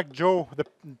lose the fact Joe,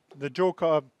 the Joe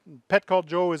pet called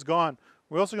Joe is gone.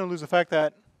 We're also going to lose the fact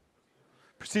that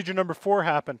procedure number 4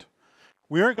 happened.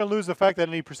 We aren't going to lose the fact that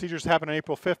any procedures happen on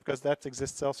April 5th because that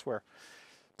exists elsewhere.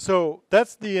 So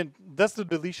that's the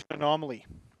deletion anomaly.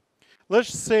 Let's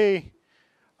say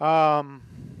it's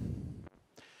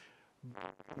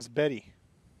Betty.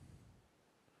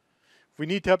 If we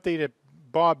need to update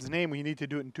Bob's name, we need to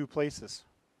do it in 2 places.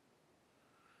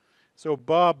 So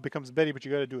Bob becomes Betty, but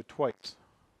you got to do it twice.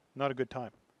 Not a good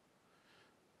time.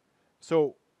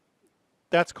 So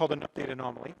that's called an update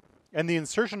anomaly. And the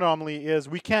insertion anomaly is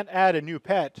we can't add a new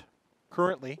pet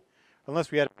currently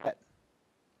unless we add a pet.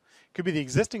 It could be the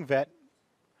existing vet,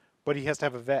 but he has to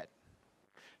have a vet.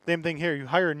 Same thing here. You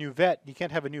hire a new vet. You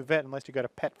can't have a new vet unless you got a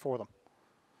pet for them.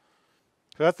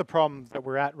 So that's the problem that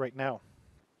we're at right now.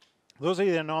 Those are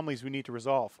the anomalies we need to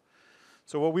resolve.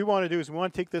 So what we want to do is we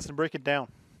want to take this and break it down.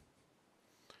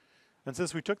 And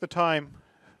since we took the time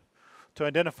to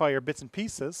identify our bits and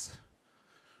pieces,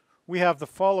 we have the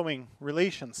following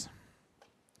relations.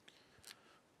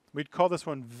 We'd call this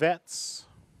one vets.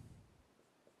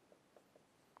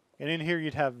 And in here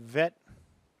you'd have vet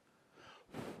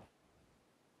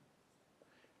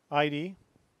ID,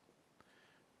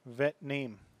 vet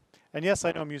name. And yes,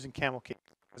 I know I'm using camel cake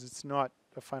because it's not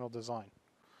a final design.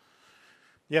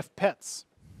 You have pets.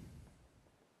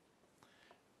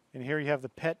 And here you have the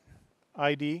pet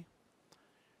ID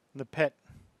and the pet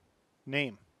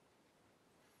name.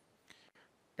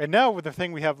 And now the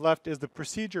thing we have left is the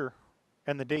procedure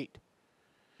and the date.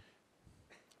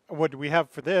 What we have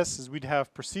for this is we'd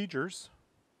have procedures.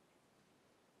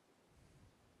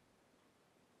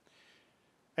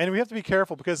 And we have to be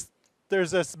careful because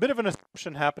there's a bit of an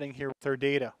assumption happening here with our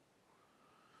data.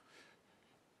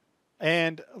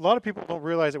 And a lot of people don't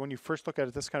realize it when you first look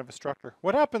at this kind of a structure.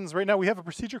 What happens right now, we have a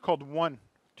procedure called 1,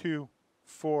 2,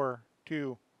 4,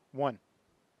 2, 1.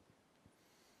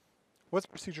 What's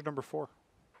procedure number 4?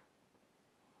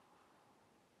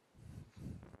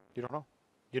 You don't know?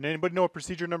 Did anybody know what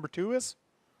procedure number 2 is?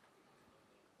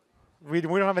 We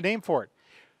don't have a name for it.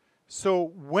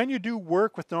 So when you do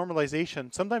work with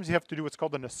normalization, sometimes you have to do what's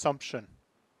called an assumption.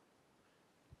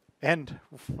 And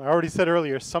I already said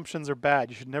earlier, assumptions are bad.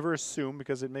 You should never assume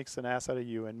because it makes an ass out of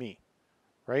you and me,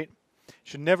 right? You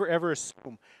should never ever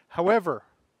assume. However,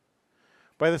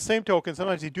 by the same token,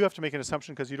 sometimes you do have to make an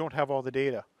assumption because you don't have all the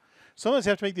data. Sometimes you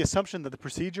have to make the assumption that the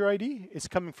procedure ID is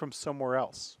coming from somewhere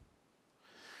else.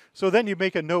 So then you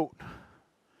make a note.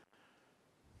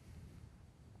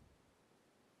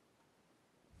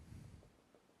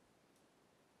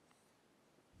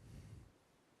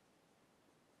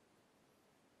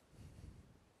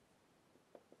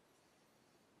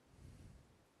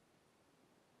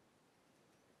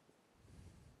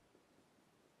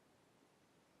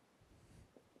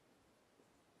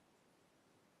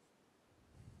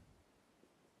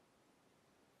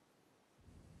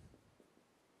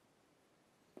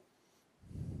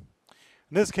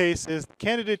 In this case, is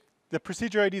the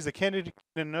procedure ID is a candidate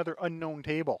in another unknown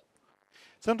table.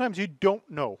 Sometimes you don't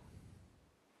know.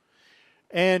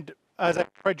 And as I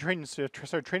started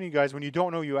training you guys, when you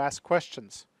don't know, you ask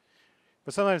questions.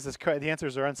 But sometimes the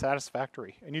answers are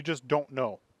unsatisfactory, and you just don't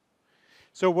know.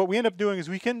 So what we end up doing is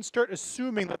we can start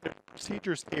assuming that there's a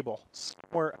procedures table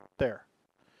somewhere out there.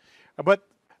 But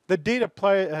the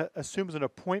data assumes an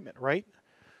appointment, right?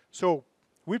 So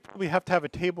we probably have to have a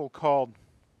table called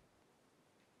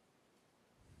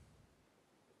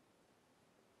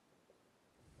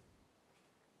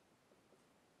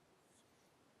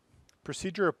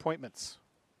procedure appointments.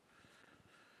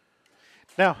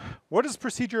 Now, what does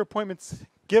procedure appointments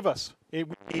give us? We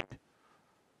need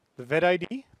the vet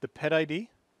ID, the pet ID,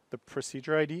 the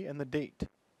procedure ID, and the date.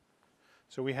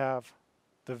 So we have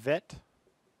the vet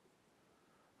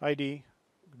ID,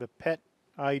 the pet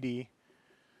ID,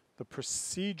 the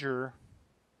procedure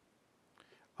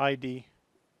ID,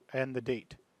 and the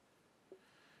date.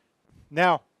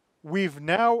 Now, we've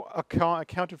now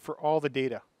accounted for all the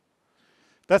data.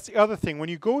 That's the other thing. When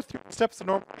you go through the steps of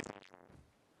normalization,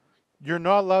 you're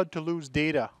not allowed to lose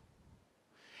data.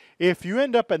 If you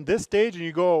end up at this stage and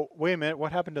you go, wait a minute,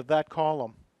 what happened to that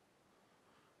column?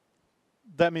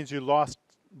 That means you lost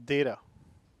data.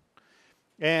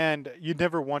 And you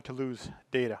never want to lose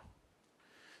data.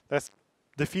 That's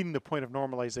defeating the point of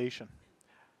normalization.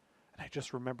 And I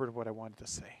just remembered what I wanted to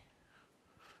say.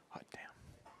 Hot damn.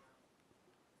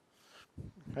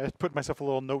 I just put myself a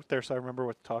little note there so I remember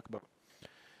what to talk about.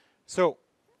 So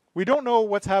we don't know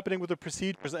what's happening with the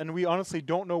procedures, and we honestly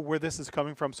don't know where this is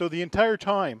coming from. So the entire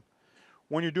time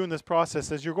when you're doing this process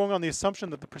is you're going on the assumption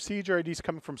that the procedure ID is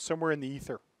coming from somewhere in the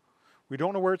ether. We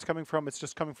don't know where it's coming from. It's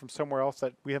just coming from somewhere else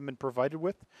that we haven't been provided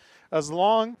with. As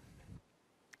long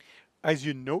as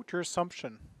you note your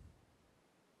assumption,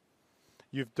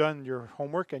 you've done your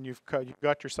homework and you've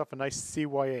got yourself a nice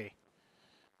CYA.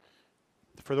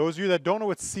 For those of you that don't know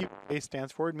what CYA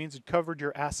stands for, it means you covered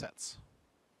your assets.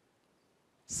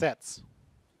 Sets.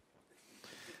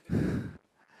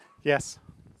 Yes.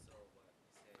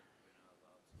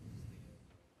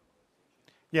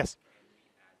 Yes.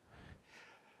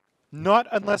 Not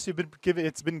unless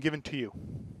it's been given to you.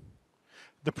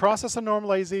 The process of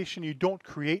normalization, you don't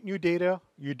create new data,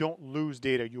 you don't lose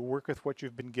data, you work with what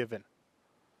you've been given.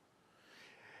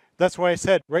 That's why I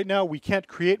said, right now we can't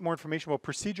create more information about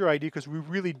procedure ID because we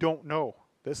really don't know.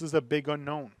 This is a big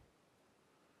unknown.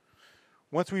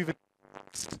 Once we've,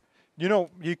 you know,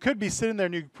 you could be sitting there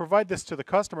and you provide this to the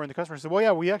customer and the customer says, well,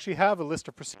 yeah, we actually have a list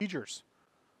of procedures.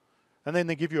 And then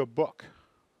they give you a book.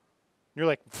 You're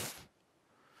like,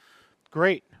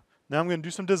 great. Now I'm going to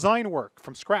do some design work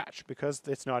from scratch because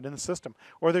it's not in the system.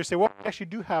 Or they say, well, we actually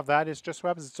do have that. It's just what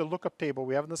happens. It's a lookup table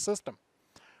we have in the system.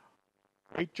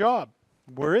 Great job.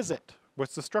 Where is it?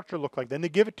 What's the structure look like? Then they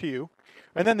give it to you.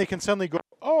 And then they can suddenly go,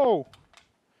 oh,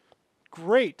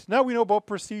 great. Now we know about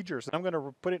procedures. And I'm going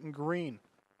to put it in green.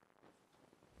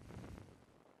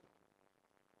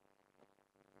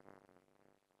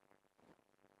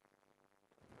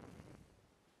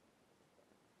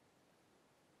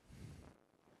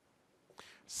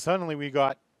 Suddenly we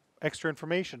got extra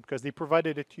information because they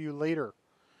provided it to you later.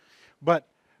 But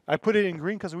I put it in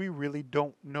green because we really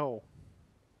don't know.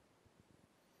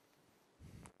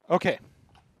 Okay.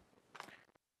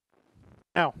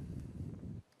 Now,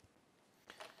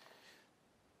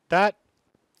 that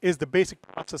is the basic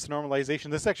process of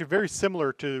normalization. This is actually very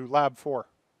similar to Lab 4,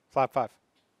 Lab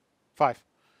 5.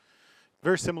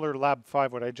 Very similar to Lab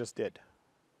 5, what I just did.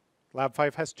 Lab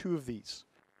 5 has 2 of these.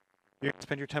 You can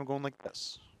spend your time going like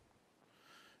this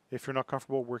if you're not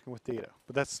comfortable working with data.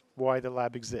 But that's why the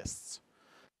lab exists.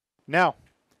 Now,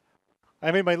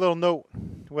 I made my little note,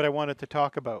 what I wanted to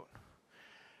talk about.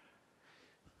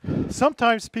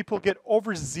 Sometimes people get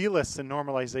overzealous in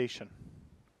normalization.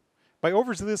 By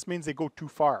overzealous means they go too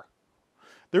far.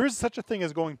 There is such a thing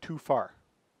as going too far.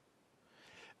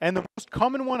 And the most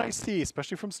common one I see,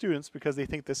 especially from students, because they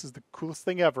think this is the coolest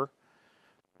thing ever,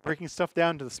 breaking stuff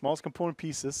down to the smallest component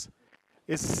pieces,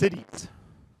 is cities.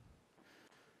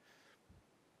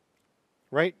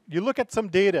 Right? You look at some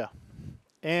data,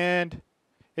 and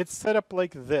it's set up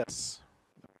like this.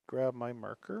 Grab my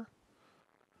marker.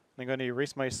 I'm going to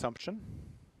erase my assumption.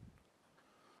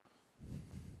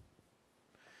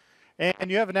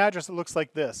 And you have an address that looks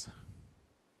like this.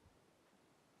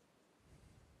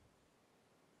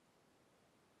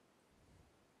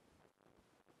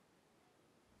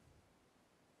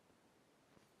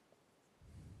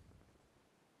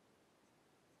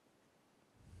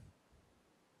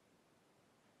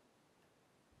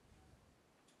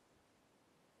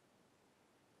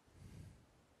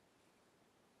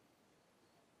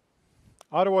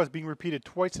 Ottawa is being repeated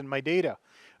twice in my data.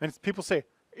 And people say,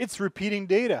 it's repeating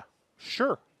data.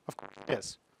 Sure, of course it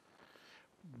is.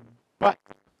 But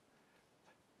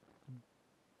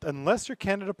unless you're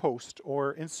Canada Post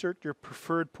or insert your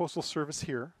preferred postal service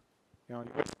here, you know,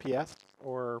 USPS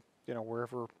or, you know,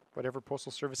 wherever, whatever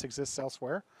postal service exists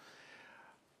elsewhere,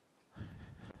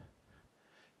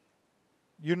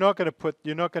 you're not going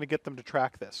to get them to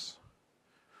track this.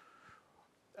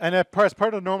 And as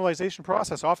part of the normalization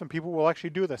process, often people will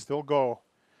actually do this. They'll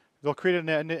create an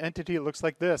entity that looks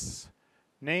like this.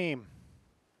 Name,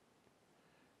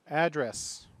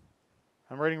 address,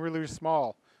 I'm writing really, really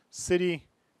small, city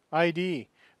ID.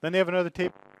 Then they have another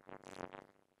table,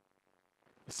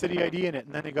 city ID in it,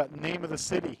 and then they got name of the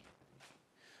city.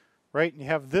 Right? And you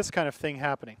have this kind of thing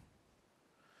happening.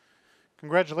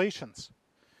 Congratulations.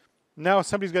 Now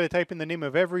somebody's got to type in the name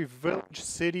of every village,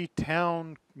 city,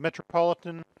 town,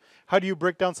 metropolitan. How do you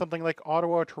break down something like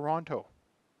Ottawa or Toronto?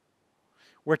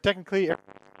 Where technically,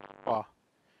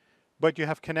 but you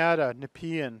have Canada,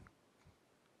 Nepean,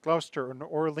 Gloucester, and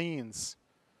Orleans,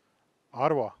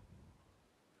 Ottawa,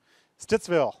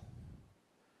 Stittsville.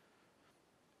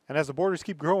 And as the borders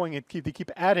keep growing, they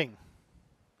keep adding.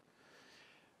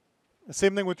 The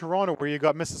same thing with Toronto, where you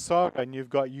got Mississauga, and you've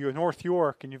got North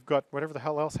York, and you've got whatever the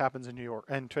hell else happens in New York,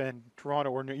 and Toronto,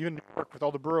 or even New York with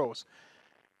all the boroughs.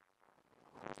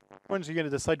 Which ones are you going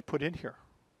to decide to put in here?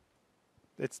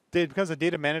 It becomes a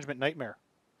data management nightmare.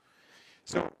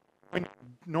 So when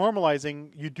normalizing,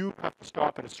 you do have to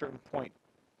stop at a certain point.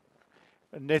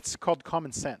 And it's called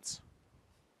common sense.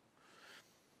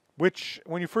 Which,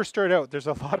 when you first start out, there's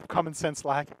a lot of common sense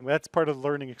lacking. That's part of the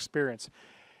learning experience.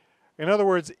 In other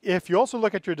words, if you also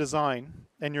look at your design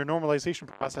and your normalization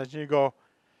process and you go,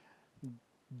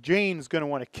 Jane's going to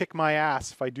want to kick my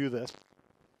ass if I do this.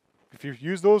 If you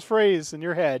use those phrases in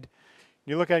your head,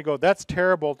 you look at it and go, that's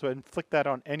terrible to inflict that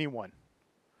on anyone.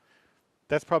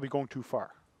 That's probably going too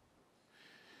far.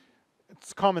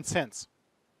 It's common sense.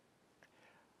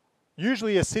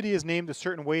 Usually a city is named a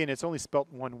certain way and it's only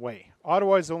spelt one way.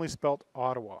 Ottawa is only spelt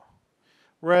Ottawa.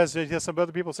 Whereas some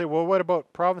other people say, well, what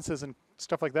about provinces and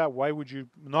stuff like that? Why would you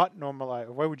not normalize?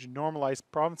 Why would you normalize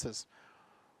provinces?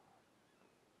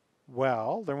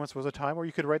 Well, there once was a time where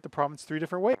you could write the province 3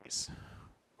 different ways.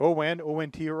 ON,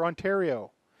 ONT, or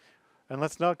Ontario. And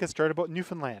let's not get started about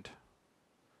Newfoundland.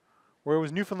 Where it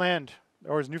was Newfoundland,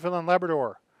 or it was Newfoundland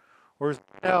Labrador, or it was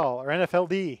NL, or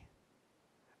NFLD,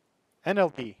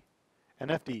 NLD,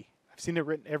 NFD. I've seen it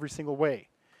written every single way.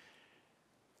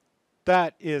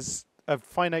 That is a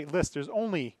finite list. There's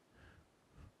only,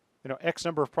 X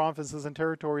number of provinces and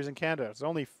territories in Canada. There's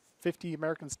only 50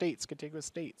 American states, contiguous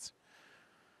states.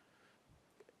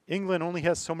 England only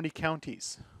has so many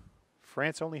counties.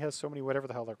 France only has so many, whatever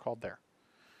the hell they're called there.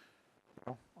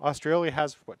 Australia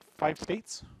has, 5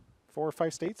 states? 4 or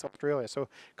 5 states? Australia. So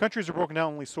countries are broken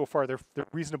down only so far. They're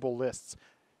reasonable lists.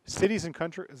 Cities and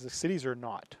countries, the cities are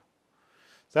not.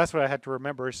 So that's what I had to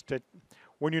remember, is that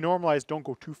when you normalize, don't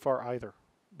go too far either.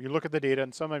 You look at the data,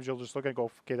 and sometimes you'll just look and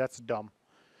go, okay, that's dumb.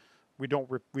 We don't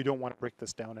want to break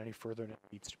this down any further than it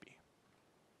needs to be.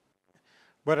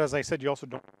 But as I said, you also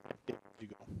don't. You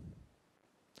go.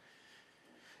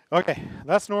 Okay,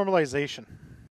 that's normalization.